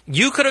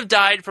 You could have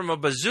died from a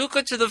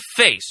bazooka to the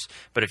face,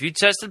 but if you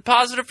tested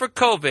positive for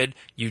COVID,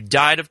 you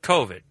died of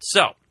COVID.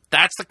 So,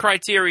 that's the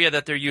criteria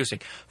that they're using.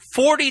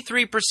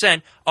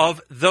 43%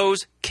 of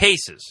those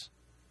cases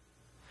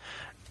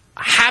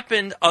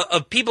happened,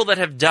 of people that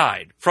have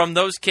died from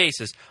those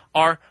cases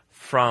are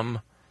from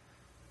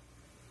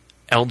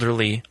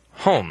elderly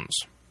homes.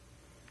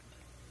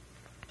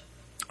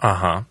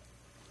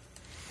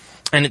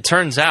 And it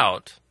turns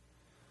out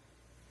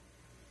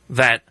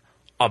that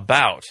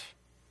about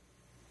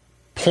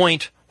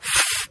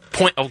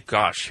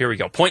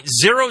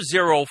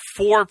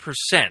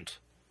 0.004%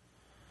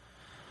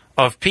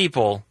 of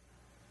people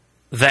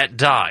that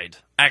died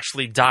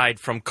actually died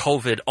from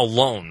COVID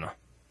alone.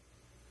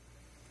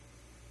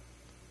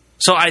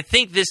 So I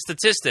think this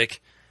statistic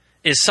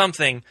is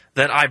something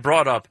that I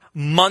brought up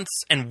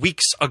months and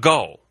weeks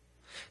ago.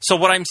 So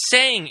what I'm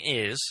saying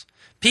is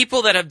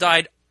people that have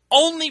died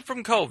only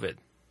from COVID,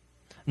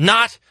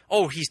 not,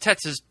 oh, he's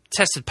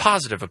tested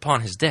positive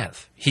upon his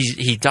death.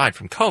 He died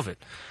from COVID.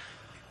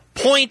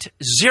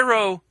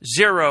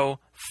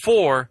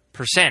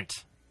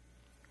 0.004%.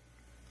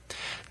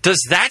 Does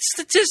that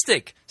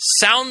statistic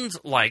sound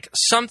like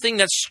something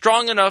that's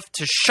strong enough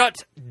to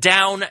shut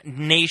down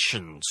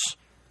nations?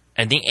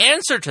 And the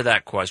answer to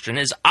that question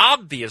is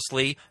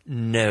obviously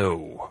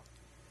no.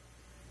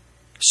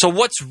 So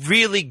what's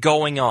really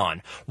going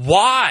on?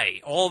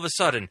 Why, all of a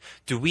sudden,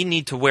 do we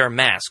need to wear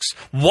masks?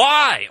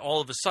 Why,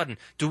 all of a sudden,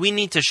 do we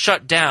need to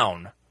shut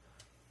down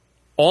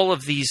all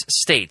of these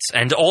states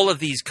and all of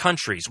these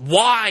countries?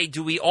 Why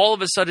do we all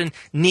of a sudden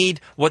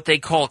need what they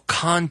call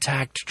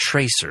contact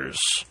tracers,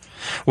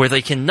 where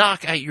they can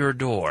knock at your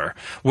door,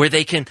 where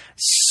they can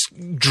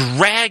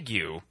drag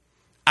you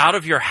out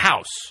of your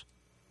house?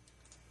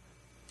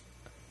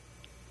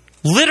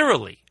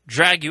 Literally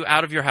drag you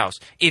out of your house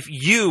if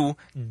you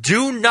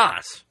do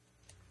not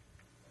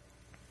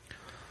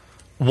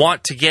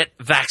want to get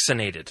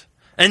vaccinated.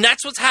 And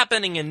that's what's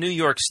happening in New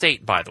York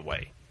State, by the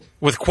way,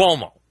 with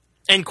Cuomo.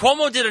 And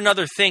Cuomo did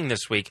another thing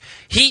this week.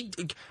 He,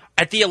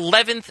 at the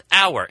 11th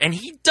hour, and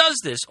he does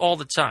this all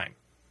the time.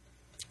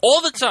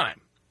 All the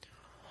time.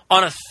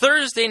 On a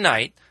Thursday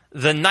night,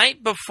 the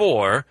night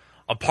before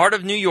a part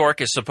of New York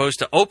is supposed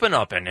to open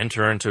up and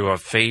enter into a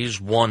phase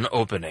 1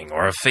 opening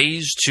or a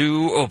phase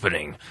 2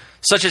 opening,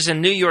 such as in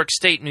New York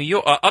State,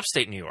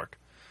 upstate New York.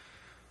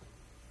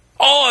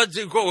 Oh,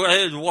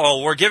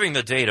 well, we're giving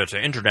the data to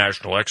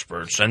international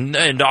experts, and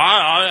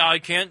I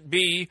can't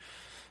be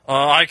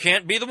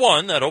the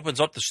one that opens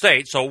up the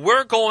state, so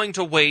we're going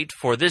to wait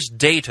for this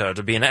data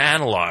to be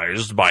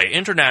analyzed by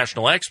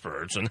international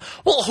experts. And,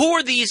 well, who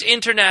are these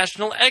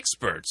international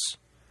experts?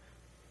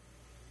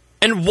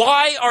 And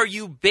why are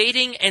you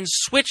baiting and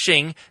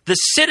switching the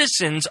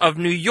citizens of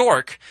New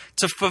York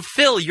to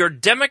fulfill your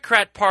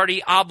Democrat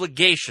Party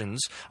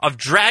obligations of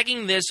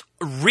dragging this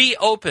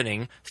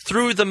reopening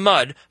through the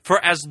mud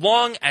for as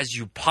long as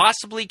you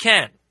possibly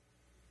can?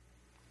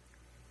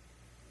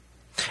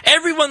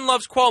 Everyone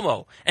loves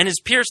Cuomo and his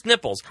pierced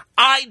nipples.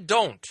 I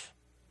don't.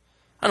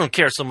 I don't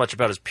care so much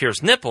about his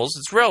pierced nipples.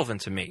 It's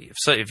relevant to me.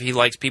 If he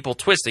likes people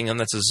twisting them,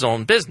 that's his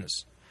own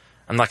business.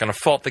 I'm not going to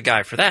fault the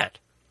guy for that.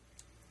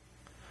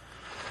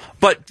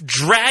 But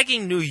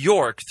dragging New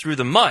York through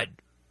the mud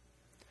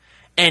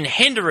and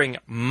hindering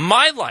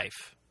my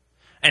life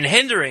and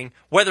hindering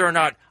whether or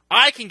not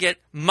I can get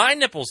my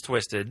nipples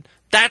twisted,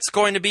 that's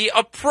going to be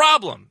a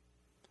problem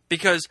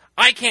because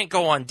I can't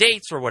go on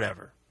dates or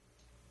whatever.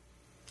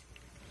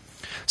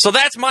 So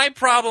that's my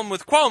problem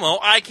with Cuomo.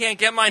 I can't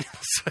get my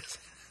nipples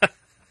twisted.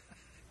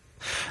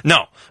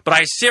 No, but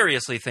I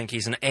seriously think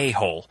he's an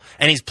a-hole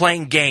and he's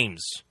playing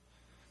games.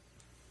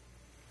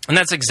 And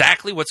that's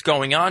exactly what's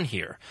going on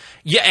here.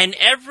 Yeah, and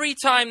every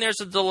time there's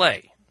a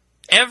delay,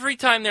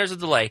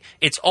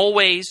 it's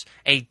always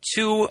a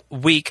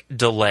 2-week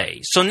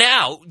delay. So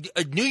now,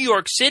 New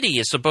York City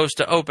is supposed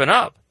to open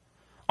up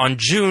on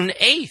June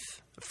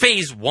 8th.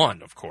 Phase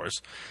 1, of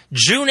course.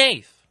 June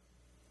 8th.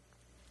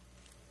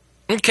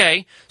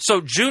 Okay, so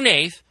June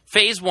 8th,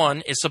 phase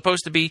 1 is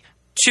supposed to be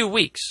 2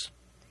 weeks.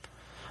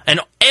 And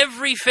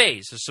every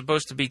phase is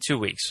supposed to be 2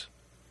 weeks.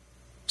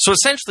 So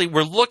essentially,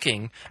 we're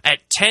looking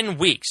at 10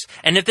 weeks.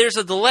 And if there's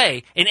a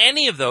delay in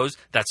any of those,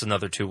 that's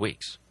another 2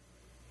 weeks.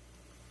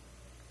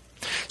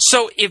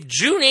 So if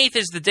June 8th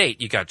is the date,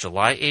 you got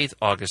July 8th,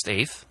 August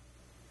 8th.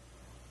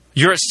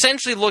 You're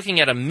essentially looking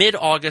at a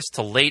mid-August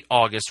to late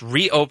August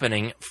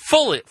reopening,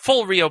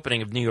 full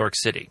reopening of New York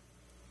City.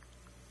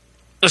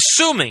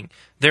 Assuming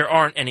there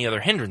aren't any other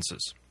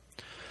hindrances.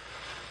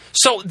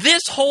 So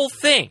this whole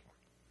thing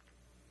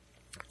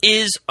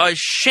is a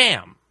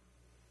sham.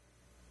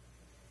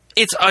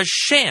 It's a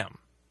sham.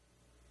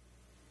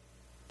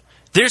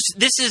 This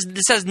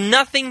has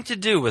nothing to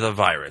do with a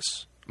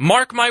virus.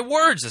 Mark my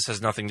words, this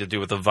has nothing to do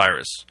with a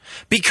virus.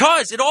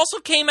 Because it also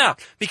came out,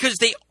 because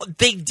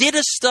they did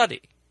a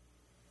study.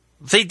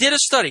 They did a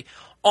study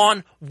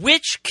on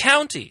which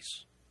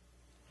counties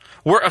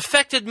were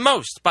affected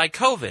most by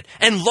COVID.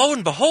 And lo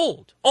and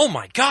behold, oh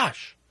my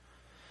gosh,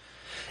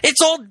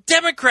 it's all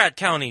Democrat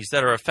counties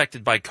that are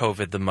affected by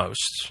COVID the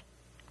most.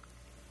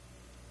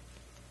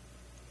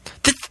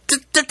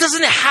 That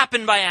doesn't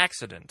happen by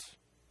accident.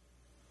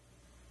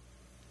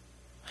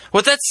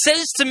 What that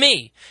says to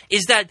me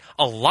is that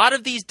a lot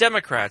of these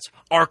Democrats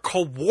are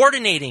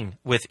coordinating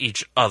with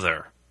each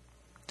other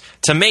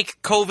to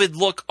make COVID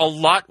look a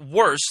lot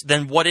worse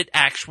than what it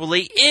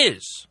actually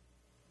is.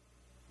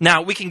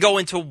 Now, we can go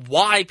into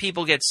why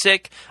people get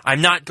sick.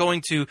 I'm not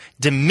going to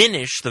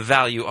diminish the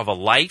value of a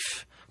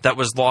life that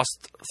was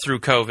lost through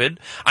COVID.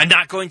 I'm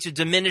not going to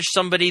diminish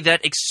somebody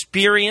that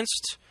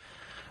experienced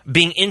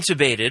being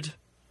intubated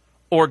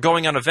or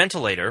going on a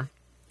ventilator.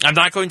 I'm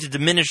not going to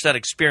diminish that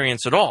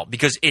experience at all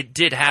because it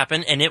did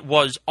happen and it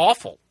was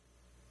awful.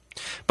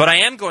 But I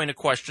am going to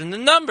question the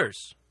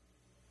numbers.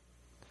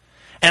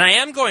 And I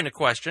am going to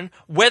question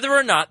whether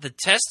or not the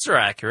tests are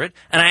accurate,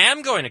 and I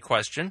am going to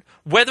question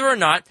whether or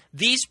not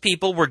these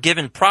people were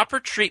given proper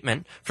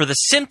treatment for the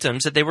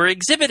symptoms that they were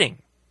exhibiting.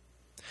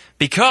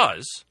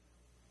 Because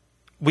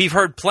we've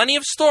heard plenty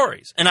of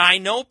stories, and I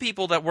know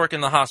people that work in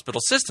the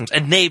hospital systems,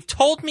 and they've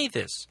told me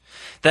this,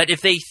 that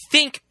if they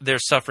think they're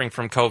suffering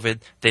from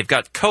COVID, they've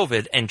got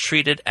COVID and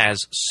treated as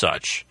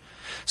such.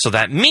 So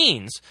that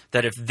means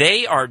that if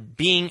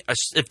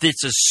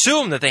it's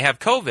assumed that they have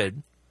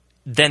COVID,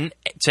 then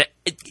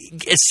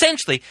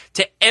essentially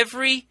to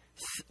every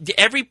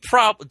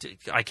problem,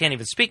 I can't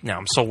even speak now,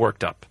 I'm so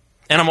worked up.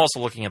 And I'm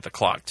also looking at the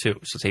clock too,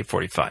 so it's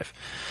 8:45.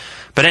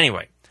 But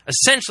anyway,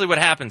 essentially what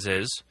happens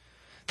is,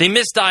 they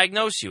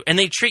misdiagnose you, and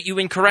they treat you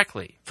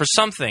incorrectly for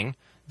something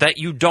that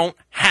you don't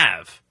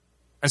have.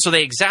 And so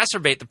they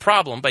exacerbate the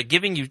problem by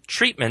giving you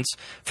treatments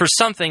for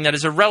something that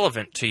is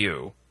irrelevant to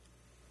you.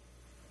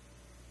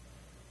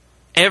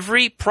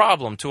 Every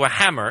problem to a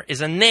hammer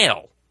is a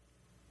nail.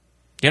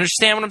 You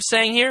understand what I'm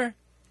saying here?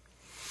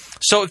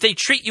 So if they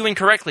treat you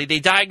incorrectly, they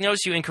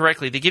diagnose you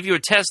incorrectly, they give you a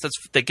test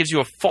that gives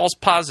you a false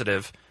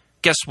positive,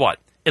 guess what?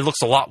 It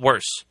looks a lot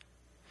worse.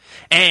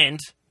 And,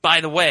 by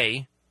the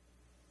way,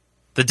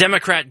 the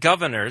Democrat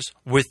governors,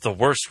 with the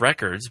worst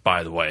records,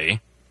 by the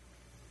way,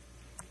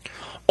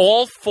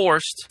 all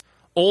forced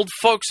old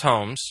folks'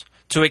 homes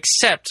to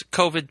accept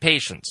COVID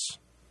patients.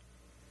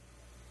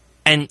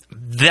 And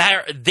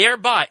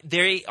thereby,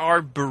 they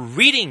are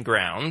breeding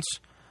grounds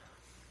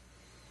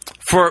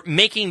for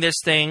making this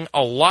thing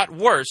a lot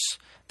worse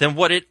than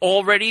what it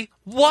already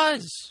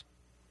was.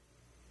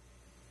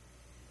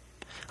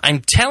 I'm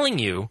telling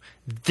you,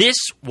 this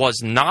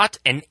was not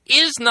and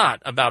is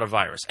not about a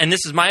virus. And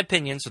this is my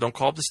opinion, so don't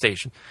call up the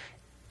station.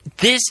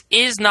 This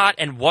is not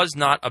and was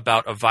not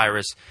about a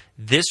virus.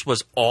 This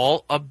was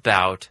all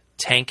about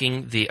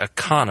tanking the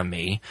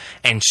economy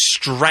and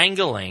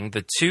strangling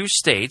the two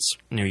states,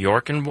 New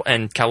York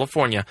and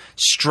California,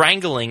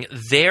 strangling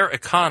their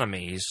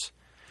economies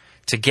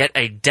to get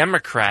a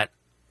Democrat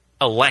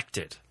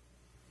elected.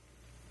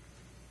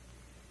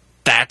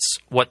 That's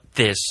what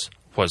this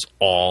was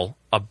all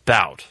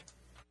about.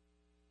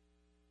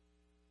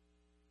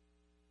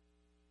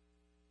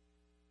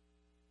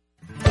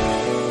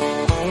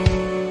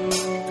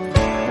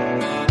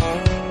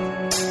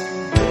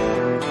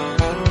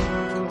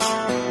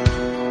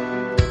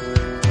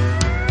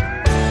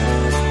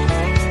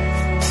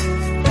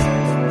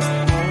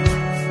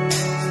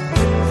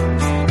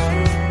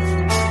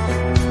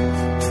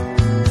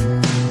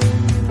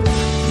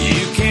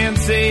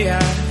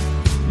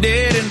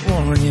 Didn't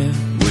warn you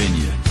when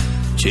you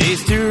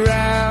chased her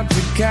out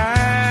to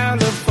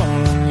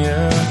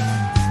California.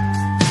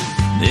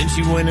 Then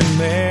she went and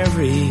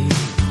married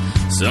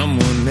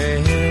someone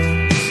else.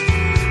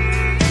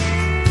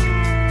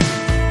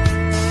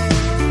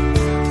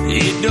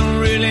 It don't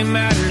really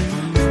matter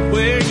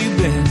where you've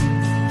been.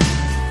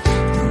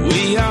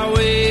 We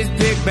always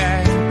pick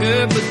back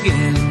up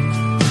again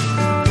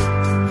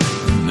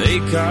and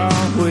make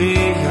our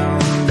way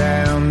on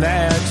down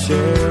that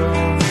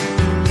shelf.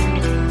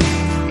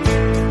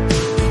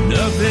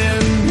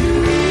 Nothing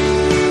new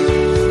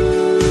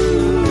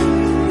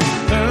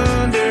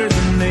under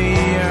the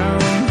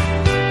neon.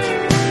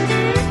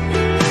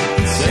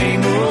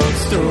 Same old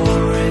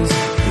stories,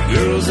 the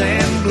girls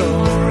and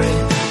glory,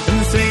 and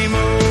the same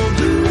old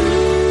blues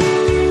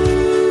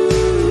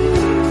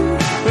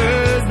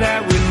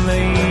that we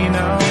lean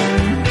on.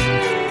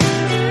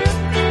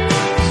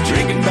 Just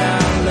drinking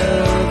about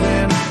love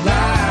and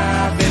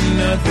life and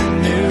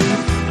nothing new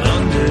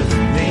under the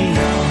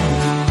neon.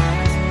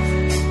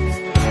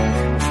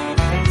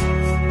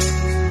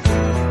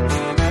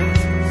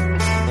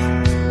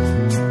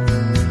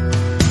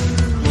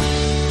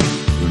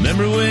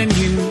 When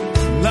you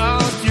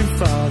lost your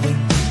father,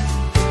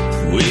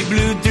 we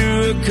blew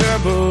through a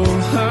couple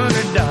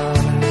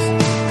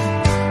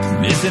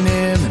 $100, missing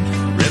him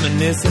and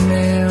reminiscing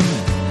him,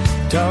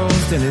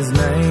 toasting his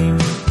name.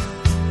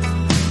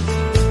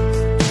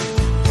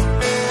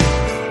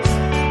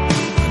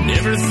 I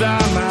never saw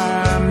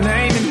my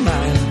name in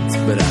lights,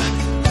 but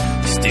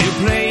I still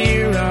play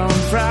here on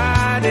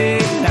Friday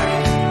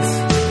nights.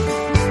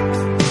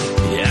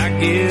 Yeah, I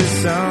guess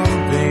some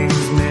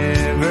things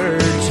never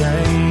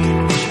change.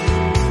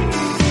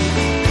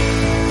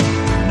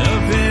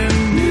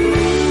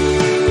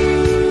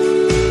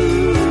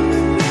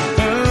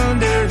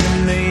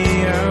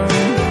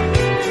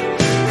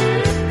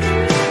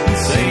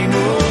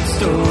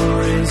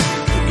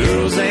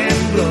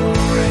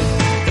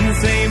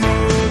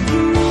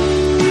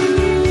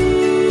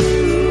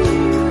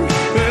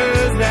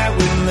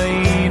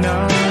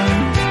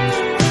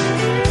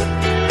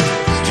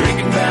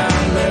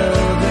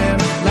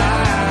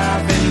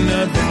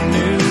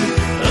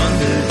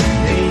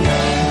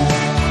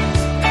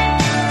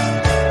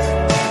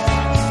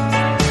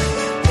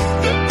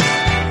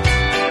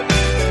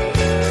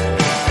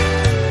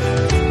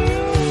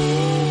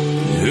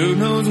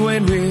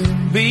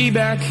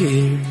 Back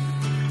here,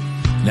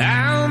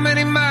 how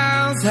many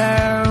miles,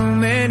 how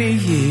many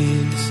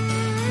years,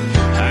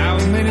 how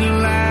many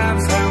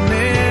lives, how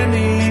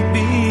many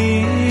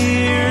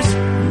beers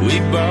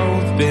we've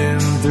both been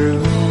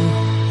through.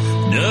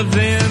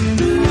 Nothing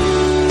new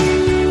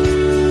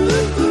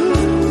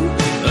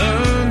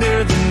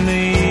under the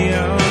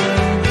neon.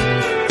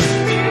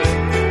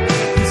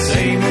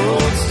 Same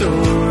old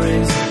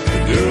stories,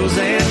 the girls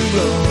and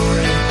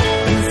glory,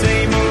 and the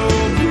same old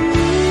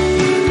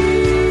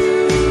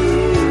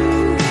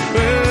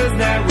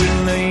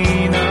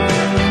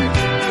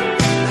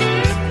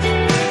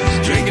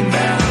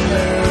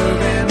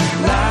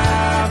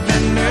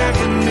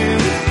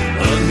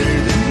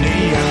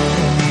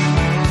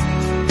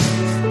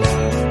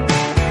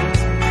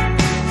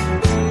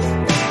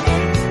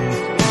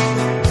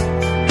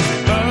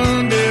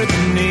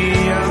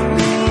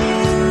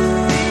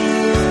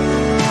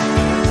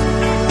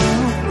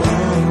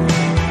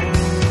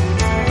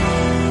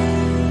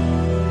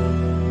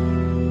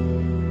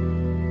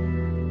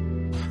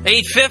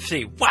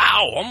 $8.50.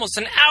 Wow, almost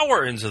an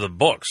hour into the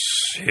books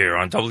here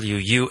on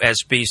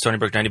WUSB, Stony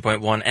Brook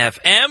 90.1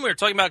 FM. We're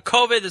talking about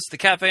COVID. This is the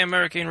Cafe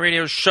American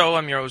radio show.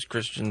 I'm your host,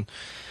 Christian,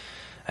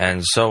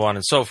 and so on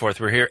and so forth.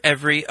 We're here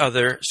every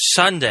other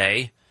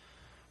Sunday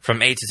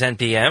from 8 to 10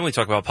 p.m. We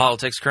talk about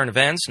politics, current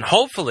events, and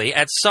hopefully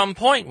at some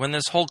point when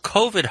this whole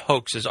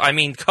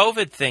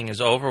COVID thing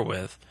is over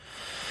with,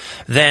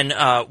 then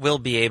we'll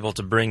be able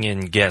to bring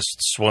in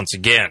guests once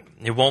again.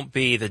 It won't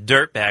be the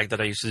dirtbag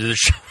that I used to do the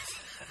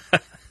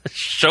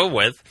show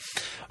with,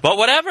 but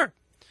whatever.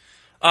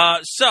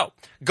 So,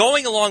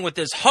 going along with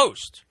this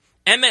hoax,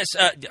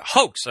 MSNBC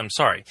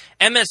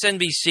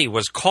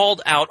was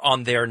called out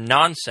on their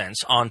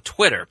nonsense on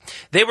Twitter.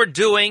 They were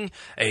doing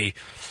a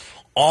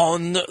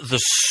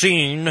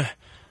on-the-scene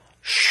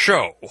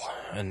show,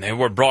 and they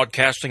were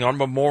broadcasting on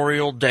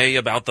Memorial Day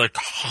about the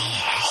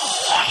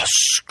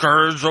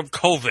scourge of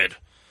COVID.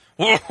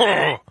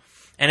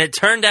 And it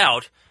turned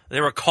out they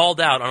were called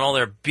out on all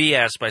their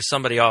BS by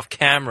somebody off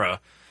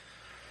camera,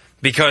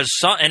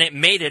 and it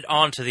made it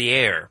onto the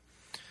air.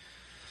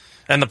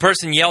 And the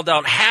person yelled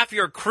out, half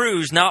your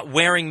crew's not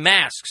wearing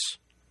masks.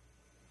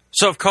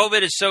 So if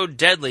COVID is so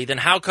deadly, then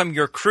how come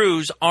your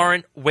crews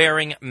aren't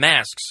wearing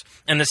masks?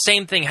 And the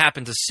same thing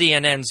happened to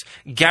CNN's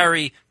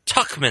Gary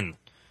Tuchman.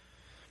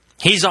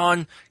 He's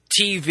on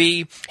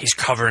TV. He's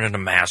covered in a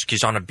mask.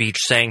 He's on a beach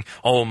saying,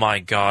 oh my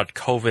God,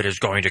 COVID is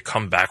going to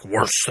come back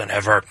worse than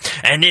ever.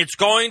 And it's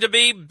going to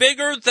be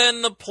bigger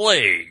than the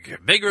plague.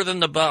 Bigger than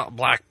the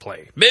Black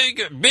Plague.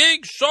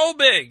 Big, so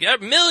big.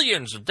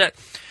 Millions of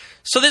deaths.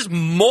 So this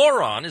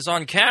moron is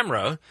on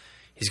camera,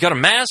 he's got a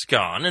mask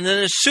on, and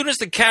then as soon as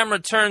the camera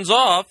turns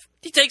off,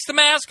 he takes the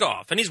mask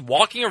off, and he's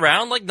walking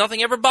around like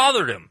nothing ever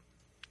bothered him.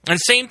 And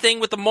same thing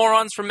with the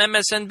morons from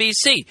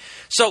MSNBC.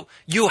 So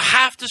you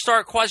have to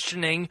start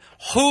questioning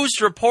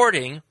who's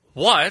reporting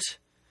what,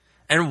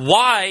 and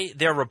why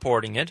they're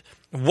reporting it,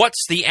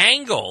 what's the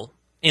angle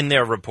in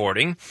their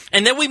reporting,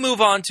 and then we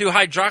move on to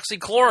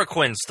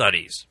hydroxychloroquine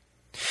studies.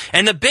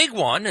 And the big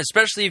one,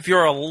 especially if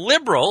you're a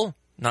liberal,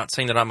 not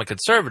saying that I'm a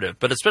conservative,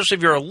 but especially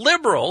if you're a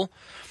liberal,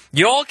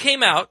 you all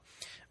came out.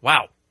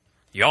 Wow.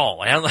 Y'all.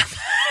 I don't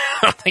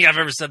think I've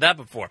ever said that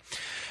before.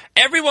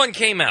 Everyone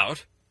came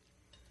out.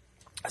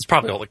 That's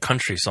probably all the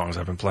country songs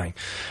I've been playing.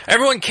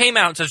 Everyone came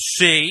out and said,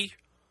 see,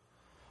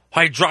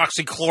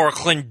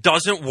 hydroxychloroquine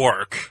doesn't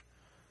work.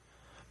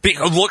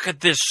 Look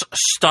at this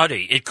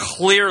study. It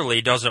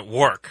clearly doesn't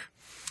work.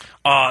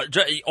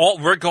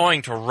 We're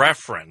going to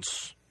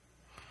reference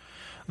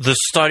the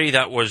study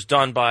that was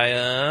done by,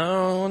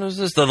 what is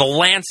this? The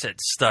Lancet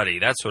study.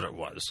 That's what it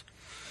was.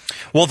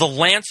 Well, the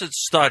Lancet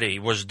study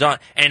was done,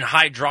 and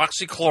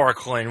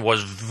hydroxychloroquine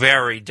was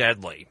very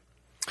deadly.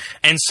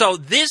 And so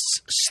this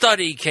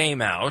study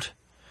came out,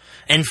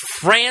 and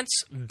France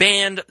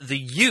banned the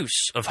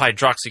use of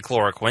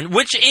hydroxychloroquine,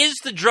 which is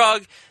the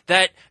drug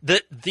that,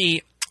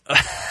 the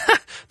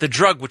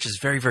drug which is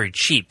very, very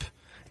cheap.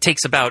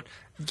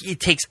 It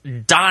takes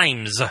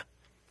dimes,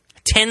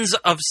 tens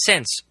of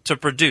cents to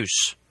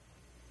produce.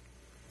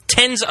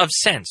 Tens of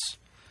cents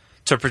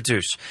to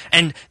produce.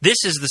 And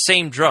this is the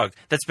same drug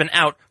that's been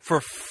out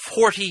for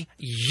 40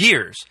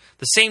 years.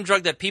 The same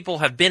drug that people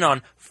have been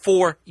on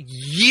for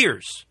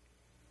years.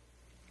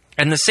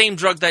 And the same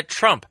drug that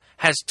Trump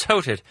has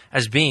touted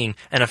as being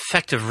an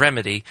effective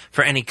remedy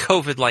for any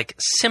COVID-like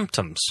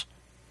symptoms.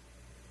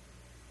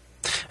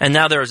 And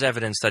now there is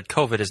evidence that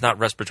COVID is not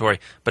respiratory,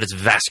 but it's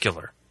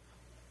vascular.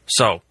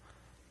 So,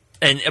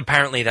 and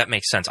apparently that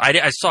makes sense.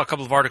 I saw a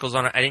couple of articles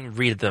on it. I didn't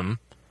read them,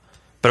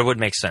 but it would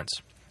make sense.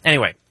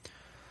 Anyway,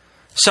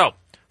 so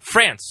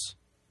France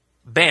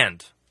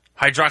banned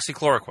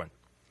hydroxychloroquine.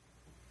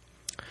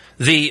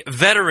 The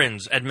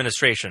Veterans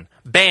Administration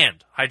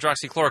banned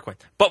hydroxychloroquine.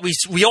 But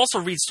we also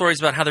read stories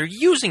about how they're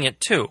using it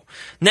too.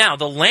 Now,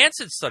 the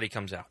Lancet study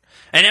comes out,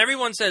 and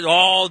everyone says,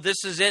 oh,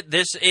 this is it.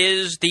 This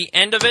is the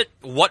end of it.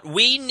 What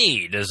we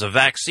need is a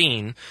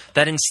vaccine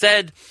that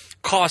instead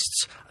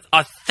costs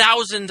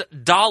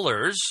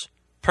 $1,000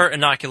 per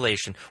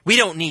inoculation. We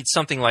don't need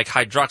something like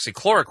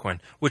hydroxychloroquine,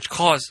 which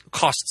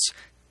costs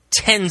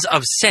tens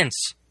of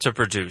cents to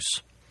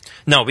produce.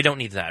 No, we don't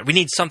need that. We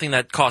need something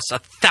that costs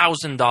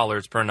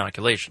 $1,000 per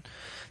inoculation.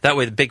 That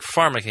way the big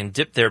pharma can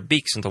dip their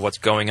beaks into what's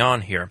going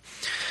on here.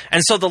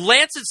 And so the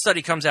Lancet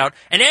study comes out,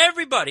 and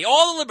everybody,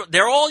 all the liberals,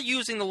 they're all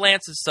using the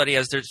Lancet study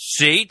as their,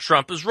 see,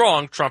 Trump is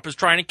wrong. Trump is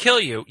trying to kill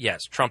you.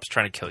 Yes, Trump's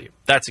trying to kill you.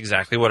 That's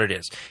exactly what it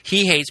is.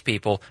 He hates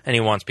people, and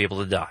he wants people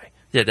to die.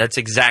 Yeah, that's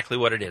exactly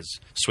what it is,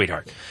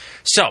 sweetheart.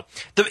 So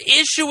the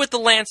issue with the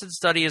Lancet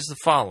study is the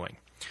following.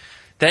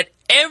 That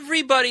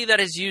everybody that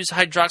has used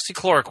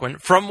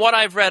hydroxychloroquine, from what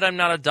I've read, I'm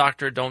not a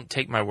doctor, don't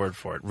take my word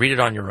for it. Read it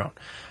on your own.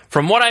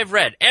 From what I've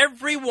read,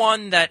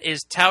 everyone that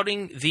is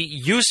touting the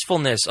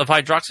usefulness of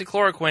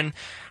hydroxychloroquine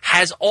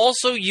has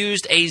also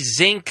used a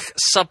zinc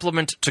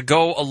supplement to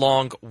go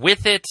along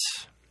with it.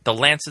 The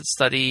Lancet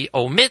study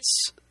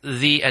omits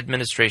the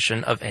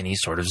administration of any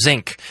sort of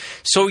zinc.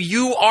 So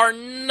you are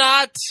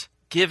not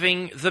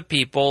giving the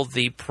people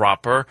the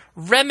proper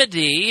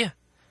remedy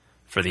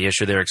for the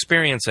issue they're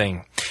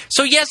experiencing.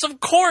 So yes, of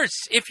course,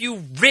 if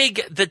you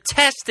rig the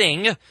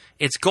testing,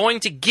 it's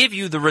going to give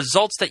you the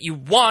results that you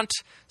want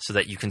so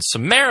that you can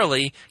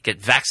summarily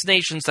get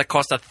vaccinations that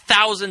cost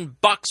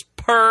 $1,000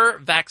 per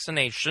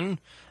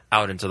vaccination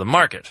out into the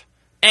market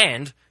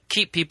and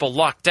keep people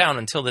locked down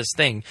until this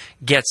thing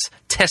gets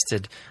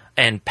tested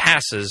and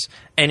passes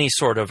any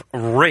sort of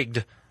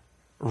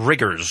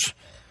rigors.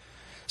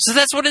 So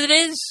that's what it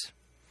is.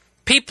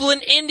 People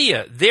in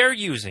India, they're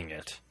using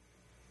it.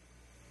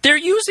 They're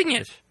using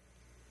it.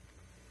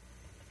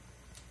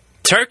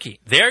 Turkey,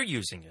 they're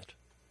using it.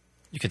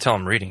 You can tell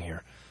I'm reading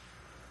here.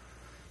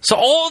 So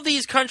all of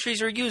these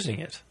countries are using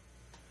it.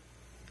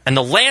 And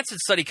the Lancet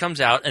study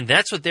comes out, and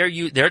that's what they're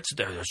using.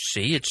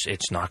 See,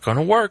 it's not going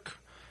to work.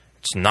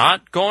 It's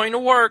not going to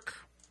work.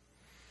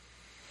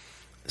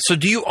 So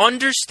do you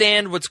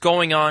understand what's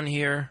going on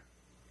here?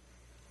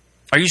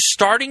 Are you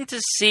starting to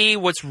see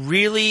what's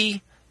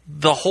really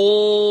the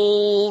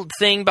whole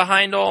thing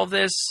behind all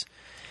this?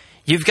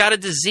 You've got a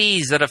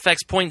disease that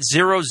affects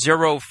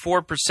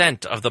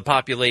 0.004% of the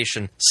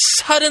population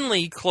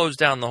suddenly closed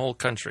down the whole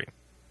country.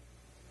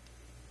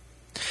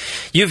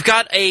 You've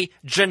got a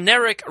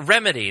generic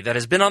remedy that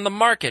has been on the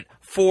market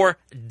for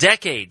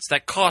decades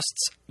that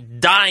costs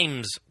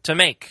dimes to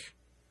make.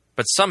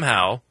 But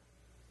somehow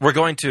we're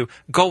going to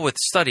go with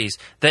studies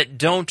that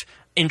don't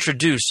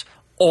introduce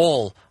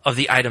all of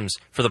the items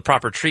for the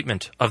proper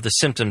treatment of the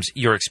symptoms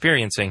you're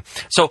experiencing.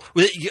 So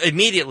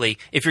immediately,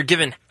 if you're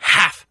given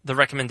half the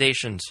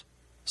recommendations,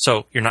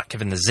 so you're not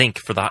given the zinc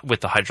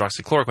with the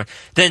hydroxychloroquine,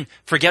 then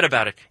forget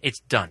about it. It's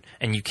done,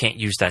 and you can't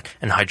use that,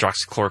 and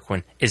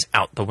hydroxychloroquine is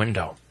out the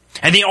window.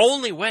 And the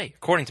only way,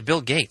 according to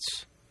Bill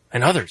Gates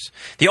and others,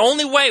 the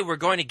only way we're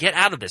going to get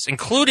out of this,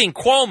 including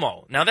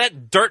Cuomo, now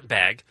that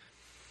dirtbag,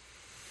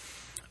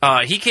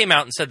 he came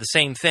out and said the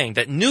same thing,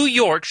 that New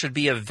York should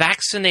be a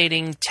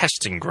vaccinating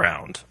testing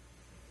ground.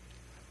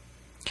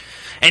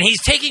 And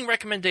he's taking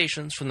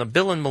recommendations from the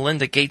Bill and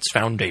Melinda Gates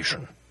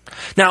Foundation.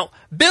 Now,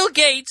 Bill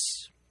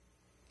Gates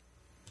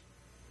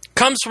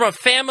comes from a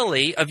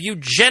family of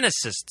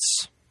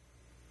eugenicists.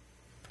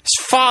 His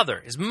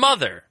father, his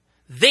mother,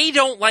 they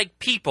don't like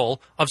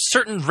people of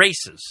certain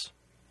races.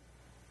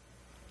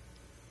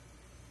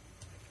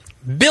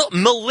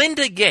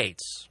 Melinda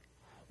Gates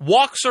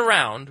walks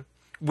around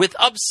with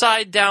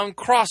upside-down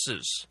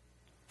crosses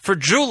for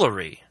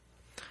jewelry.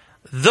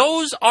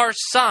 Those are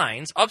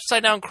signs,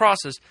 upside-down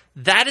crosses,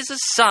 that is a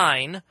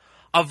sign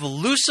of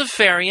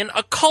Luciferian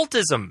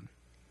occultism.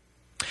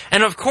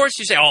 And of course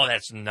you say, oh,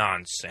 that's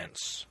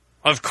nonsense.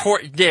 Of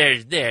course,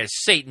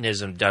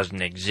 Satanism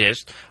doesn't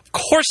exist. Of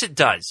course it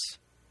does.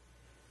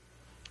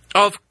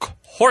 Of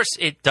course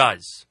it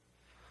does.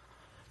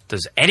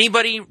 Does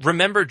anybody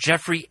remember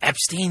Jeffrey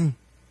Epstein?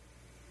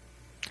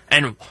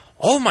 And,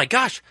 oh my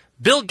gosh,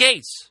 Bill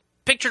Gates,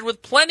 pictured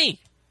with plenty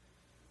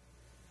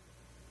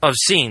of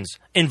scenes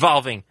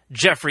involving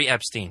Jeffrey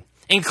Epstein,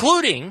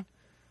 including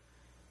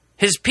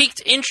his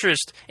piqued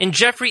interest in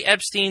Jeffrey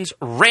Epstein's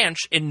ranch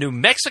in New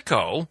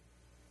Mexico,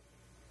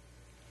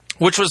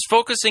 which was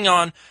focusing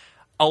on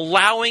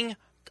allowing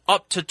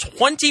up to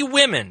 20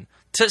 women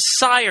to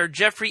sire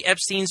Jeffrey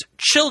Epstein's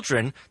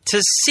children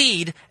to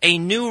seed a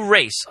new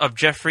race of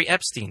Jeffrey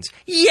Epsteins.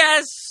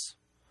 Yes!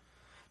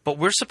 But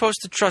we're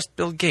supposed to trust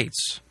Bill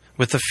Gates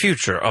with the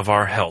future of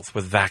our health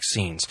with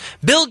vaccines.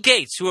 Bill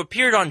Gates, who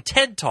appeared on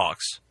TED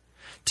Talks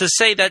to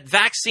say that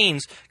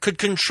vaccines could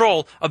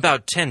control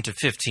about 10 to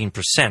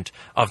 15%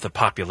 of the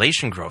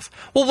population growth.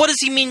 Well, what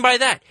does he mean by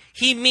that?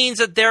 He means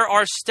that there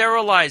are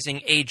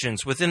sterilizing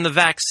agents within the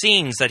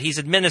vaccines that he's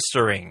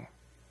administering.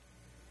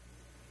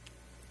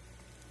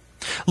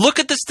 Look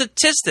at the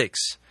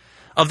statistics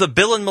of the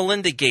Bill and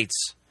Melinda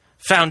Gates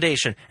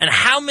Foundation and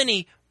how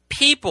many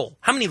people,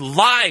 how many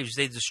lives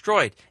they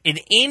destroyed in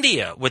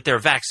India with their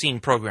vaccine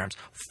programs.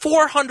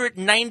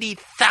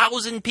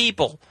 490,000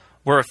 people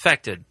were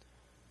affected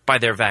by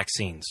their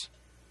vaccines.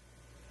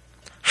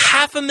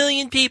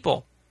 500,000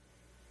 people.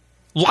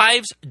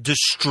 Lives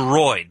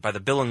destroyed by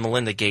the Bill and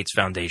Melinda Gates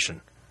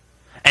Foundation.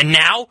 And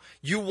now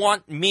you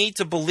want me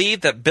to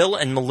believe that Bill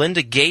and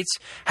Melinda Gates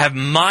have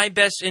my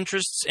best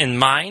interests in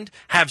mind,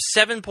 have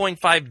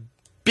 7.5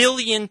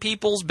 billion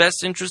people's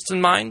best interests in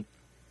mind,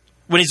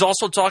 when he's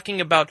also talking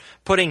about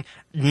putting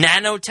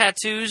nano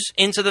tattoos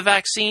into the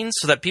vaccines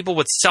so that people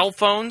with cell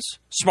phones,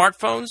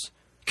 smartphones,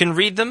 can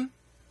read them?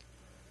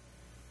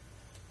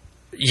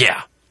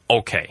 Yeah,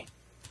 okay.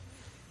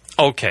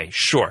 Okay,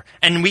 sure.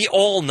 And we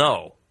all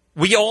know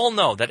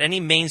that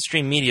any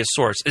mainstream media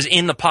source is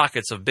in the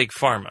pockets of Big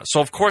Pharma. So,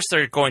 of course,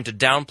 they're going to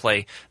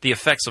downplay the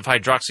effects of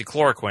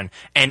hydroxychloroquine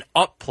and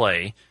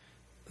upplay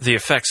the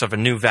effects of a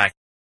new vaccine.